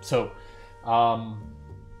right, so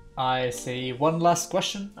I say one last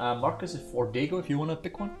question, Marcus or Diego, if you want to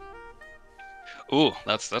pick one. Ooh,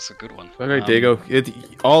 that's a good one. Okay, Diego, it's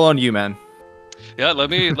all on you, man. Yeah, let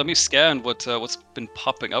me scan what's been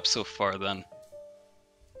popping up so far then.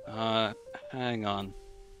 Hang on.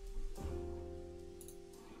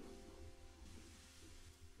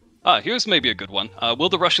 Here's maybe a good one. Will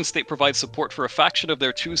the Russian state provide support for a faction of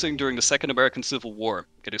their choosing during the Second American Civil War?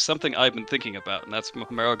 It is something I've been thinking about, and that's from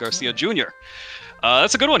Homero Garcia Jr.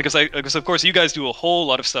 That's a good one, because of course you guys do a whole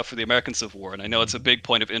lot of stuff for the American Civil War, and I know it's a big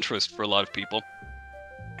point of interest for a lot of people.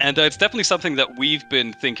 And it's definitely something that we've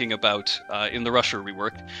been thinking about in the Russia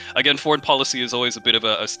rework. Again, foreign policy is always a bit of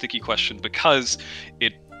a sticky question, because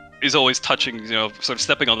it is always touching, sort of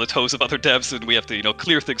stepping on the toes of other devs, and we have to,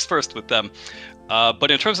 clear things first with them. But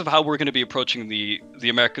in terms of how we're going to be approaching the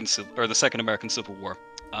Second American Civil War,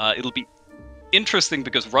 it'll be interesting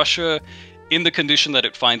because Russia, in the condition that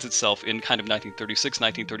it finds itself in kind of 1936,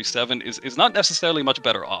 1937, is not necessarily much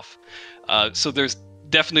better off. So there's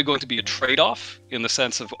definitely going to be a trade-off in the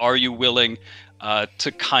sense of, are you willing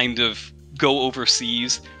to kind of go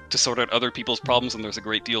overseas to sort out other people's problems, and there's a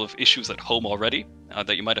great deal of issues at home already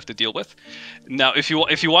that you might have to deal with. Now, if you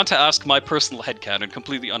want to ask my personal headcanon,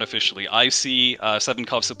 completely unofficially, I see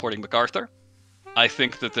Savinkov supporting MacArthur. I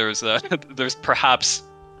think that there's perhaps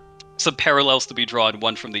some parallels to be drawn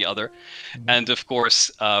one from the other, and of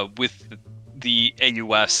course with the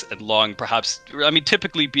AUS and long, perhaps,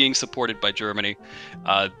 typically being supported by Germany,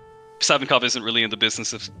 Savinkov isn't really in the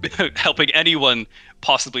business of helping anyone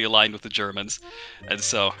possibly aligned with the Germans, and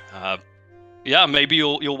so yeah, maybe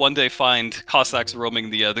you'll one day find Cossacks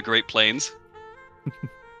roaming the Great Plains.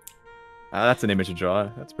 That's an image to draw.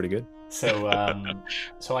 That's pretty good. So,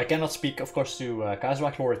 so I cannot speak, of course, to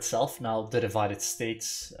Kaiserreich lore itself. Now, the Divided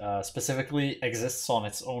States specifically exists on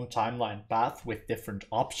its own timeline path with different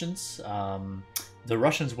options. The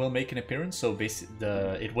Russians will make an appearance, so basically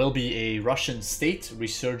it will be a Russian state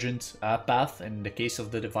resurgent path in the case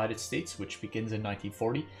of the Divided States, which begins in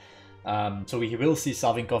 1940. So we will see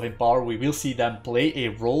Savinkov in power. We will see them play a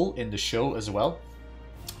role in the show as well,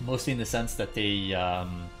 mostly in the sense that they,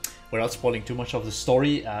 without spoiling too much of the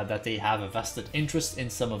story, that they have a vested interest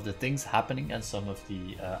in some of the things happening and some of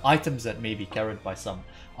the items that may be carried by some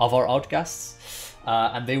of our outcasts.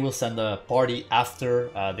 And they will send a party after.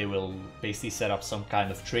 They will basically set up some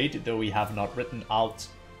kind of trade, though we have not written out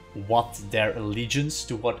what their allegiance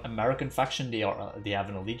to, what American faction they have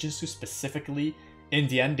an allegiance to specifically in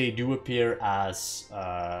the end, they do appear as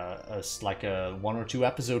like a 1 or 2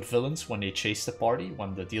 episode villains when they chase the party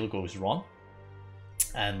when the deal goes wrong.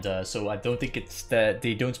 And so I don't think it's that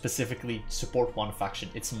they don't specifically support one faction.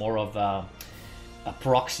 It's more of a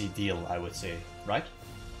proxy deal, I would say, right?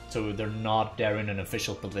 So they're not there in an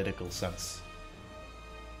official political sense.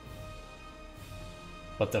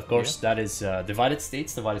 But of course, that is Divided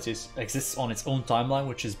States. Divided States exists on its own timeline,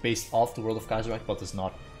 which is based off the world of Kaiserreich, but does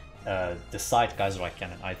not decide Kaiserreich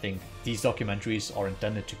canon. I think these documentaries are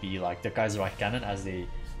intended to be like the Kaiserreich canon, as they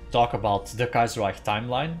talk about the Kaiserreich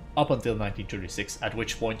timeline up until 1936, at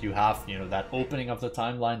which point you have, you know, that opening of the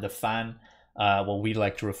timeline, the fan, what we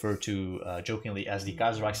like to refer to jokingly as the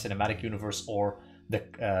Kaiserreich cinematic universe, or the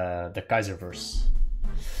Kaiserverse.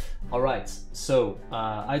 All right, so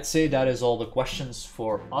I'd say that is all the questions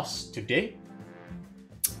for us today.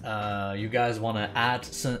 You guys want to add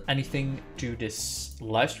anything to this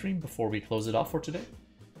live stream before we close it off for today?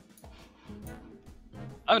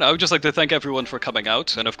 I don't know, I would just like to thank everyone for coming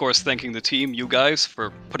out, and of course thanking the team, you guys,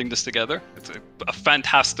 for putting this together. It's a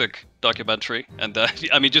fantastic documentary, and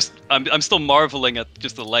I mean, just I'm still marveling at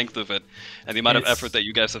just the length of it and the amount of effort that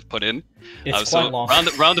you guys have put in. It's so quite long.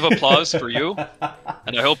 round of applause for you,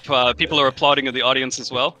 and I hope people are applauding in the audience as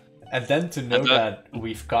well. And then to know that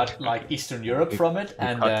we've got like Eastern Europe from it,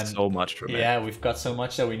 and then so much from it. Yeah, we've got so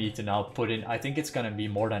much that we need to now put in. I think it's gonna be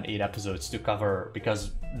more than 8 episodes to cover,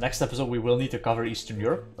 because next episode we will need to cover Eastern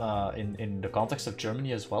Europe in the context of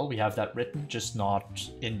Germany as well. We have that written, just not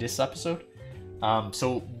in this episode.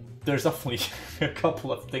 So there's definitely a couple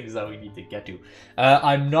of things that we need to get to.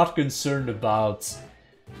 I'm not concerned about.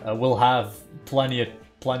 We'll have plenty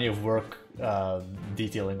of work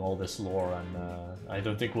detailing all this lore, and I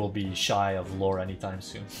don't think we'll be shy of lore anytime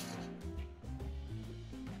soon.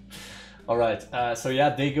 Alright, so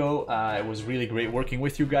yeah, Dago, it was really great working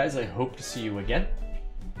with you guys. I hope to see you again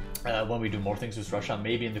when we do more things with Russia,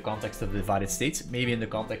 maybe in the context of the Divided States, maybe in the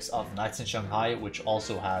context of Nights in Shanghai, which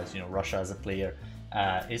also has, you know, Russia as a player.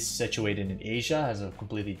 Is situated in Asia, has a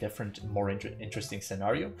completely different, more interesting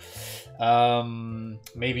scenario.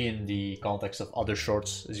 Maybe in the context of other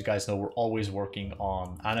shorts. As you guys know, we're always working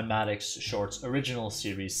on animatics, shorts, original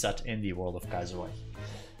series set in the world of Kaiserreich.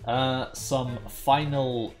 Some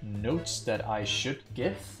final notes that I should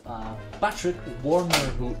give. Patrick Warner,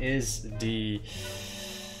 who is the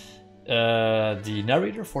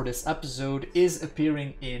narrator for this episode, is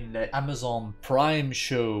appearing in the Amazon Prime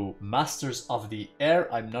show Masters of the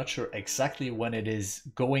Air. I'm not sure exactly when it is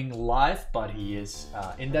going live, but he is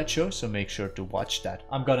in that show, so make sure to watch that.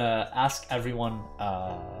 I'm gonna ask everyone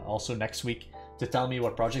also next week to tell me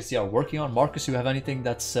what projects they are working on. Marcus, you have anything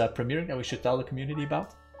that's premiering that we should tell the community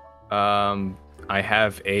about? I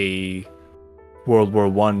have a World War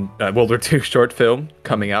II short film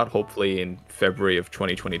coming out, hopefully in February of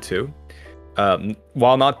 2022.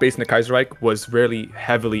 While not based in the Kaiserreich, was really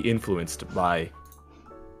heavily influenced by,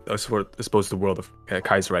 I suppose, the world of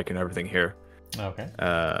Kaiserreich and everything here. Okay.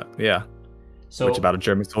 Yeah. So it's about a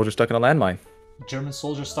German soldier stuck in a landmine. German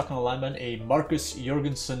soldier stuck in a landmine, a Marcus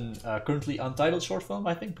Jorgensen currently untitled short film,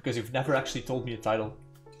 I think, because you've never actually told me a title.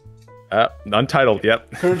 Untitled,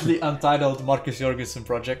 yep. Currently untitled Marcus Jorgensen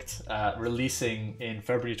project, releasing in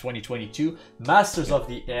February 2022. Masters of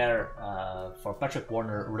the Air for Patrick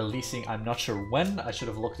Warner, releasing, I'm not sure when. I should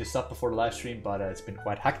have looked this up before the live stream, but it's been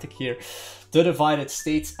quite hectic here. The Divided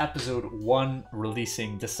States Episode 1,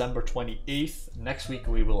 releasing December 28th. Next week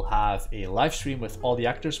we will have a live stream with all the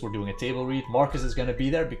actors. We're doing a table read. Marcus is going to be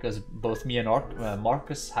there because both me and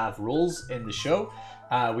Marcus have roles in the show.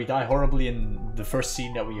 We die horribly in the first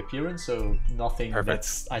scene that we appear in, so nothing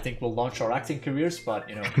that's, I think, will launch our acting careers, but,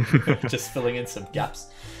 you know, just filling in some gaps.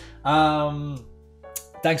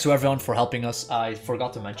 Thanks to everyone for helping us. I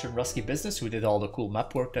forgot to mention Rusky Business, who did all the cool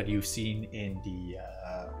map work that you've seen in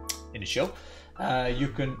the show. You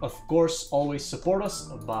can, of course, always support us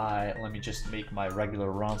by, let me just make my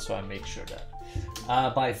regular round so I make sure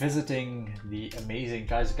that, by visiting the amazing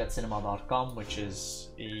kaisercatcinema.com, which is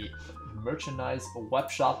a merchandise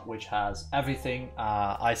web shop which has everything.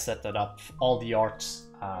 I set that up, all the arts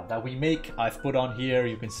that we make I've put on here.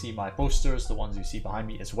 You can see my posters, the ones you see behind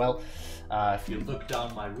me as well. If you look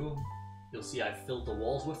down my room, you'll see I filled the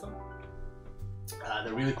walls with them.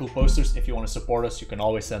 They're really cool posters. If you want to support us, you can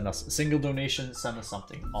always send us a single donation, send us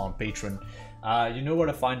something on Patreon. You know where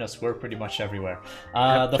to find us, we're pretty much everywhere.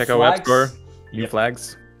 Check out web store, new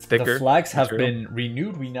flags. Sticker, the flags have been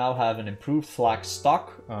renewed. We now have an improved flag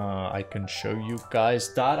stock. I can show you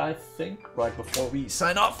guys that, I think, right before we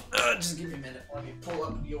sign off. Just give me a minute. Let me pull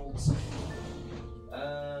up the old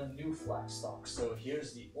new flag stock. So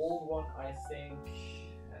here's the old one, I think.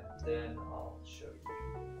 And then I'll show you.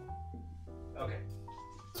 Okay.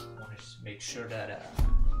 I want to make sure that.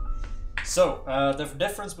 So the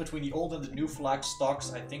difference between the old and the new flag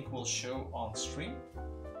stocks, I think, will show on stream.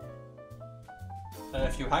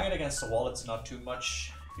 If you hang it against the wall, it's not too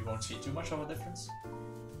much. You won't see too much of a difference.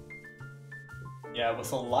 Yeah, with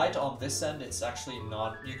the light on this end, it's actually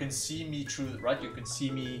not. You can see me through, right? You can see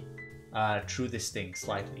me through this thing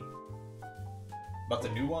slightly. But the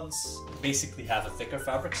new ones basically have a thicker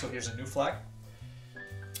fabric. So here's a new flag.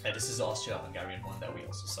 And this is the Austria-Hungarian one that we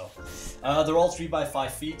also saw. They're all 3 by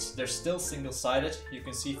 5 feet. They're still single-sided. You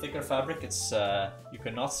can see thicker fabric. It's you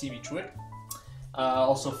cannot see me through it.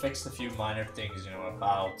 Also fixed a few minor things, you know,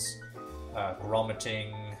 about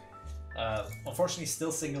grommeting. Unfortunately,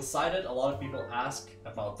 still single-sided. A lot of people ask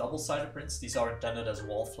about double-sided prints. These are intended as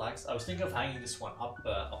wall flags. I was thinking of hanging this one up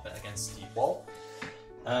against the wall.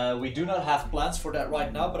 We do not have plans for that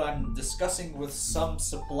right now, but I'm discussing with some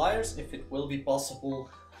suppliers if it will be possible,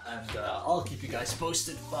 and I'll keep you guys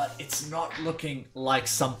posted, but it's not looking like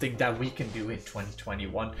something that we can do in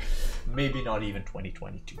 2021, maybe not even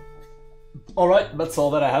 2022. Alright, that's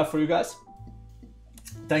all that I have for you guys.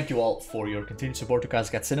 Thank you all for your continued support to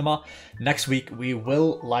Kaiserreich Cinema. Next week we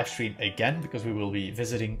will live stream again because we will be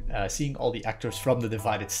visiting, seeing all the actors from the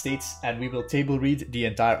divided states, and we will table read the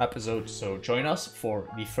entire episode. So join us for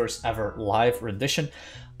the first ever live rendition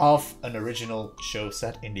of an original show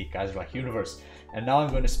set in the Kaiserreich universe. And now I'm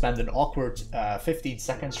going to spend an awkward 15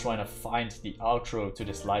 seconds trying to find the outro to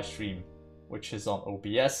this live stream, which is on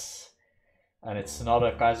OBS. And it's not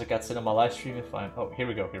a Kaiserreich Cinema live stream if I'm... Oh, here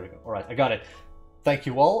we go, here we go. Alright, I got it. Thank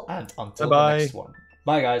you all, and until the next one.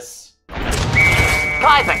 Bye, guys.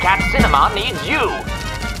 Kaiserreich Cinema needs you.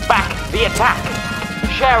 Back the attack.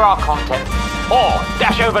 Share our content, or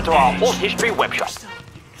dash over to our althistory webshop.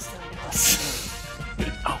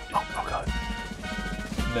 Oh god.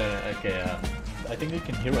 No, okay, I think they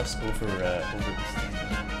can hear us over this thing.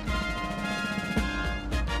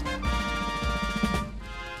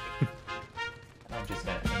 I'm just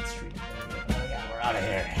gonna end stream. Oh yeah, we're out of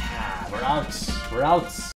here. We're out.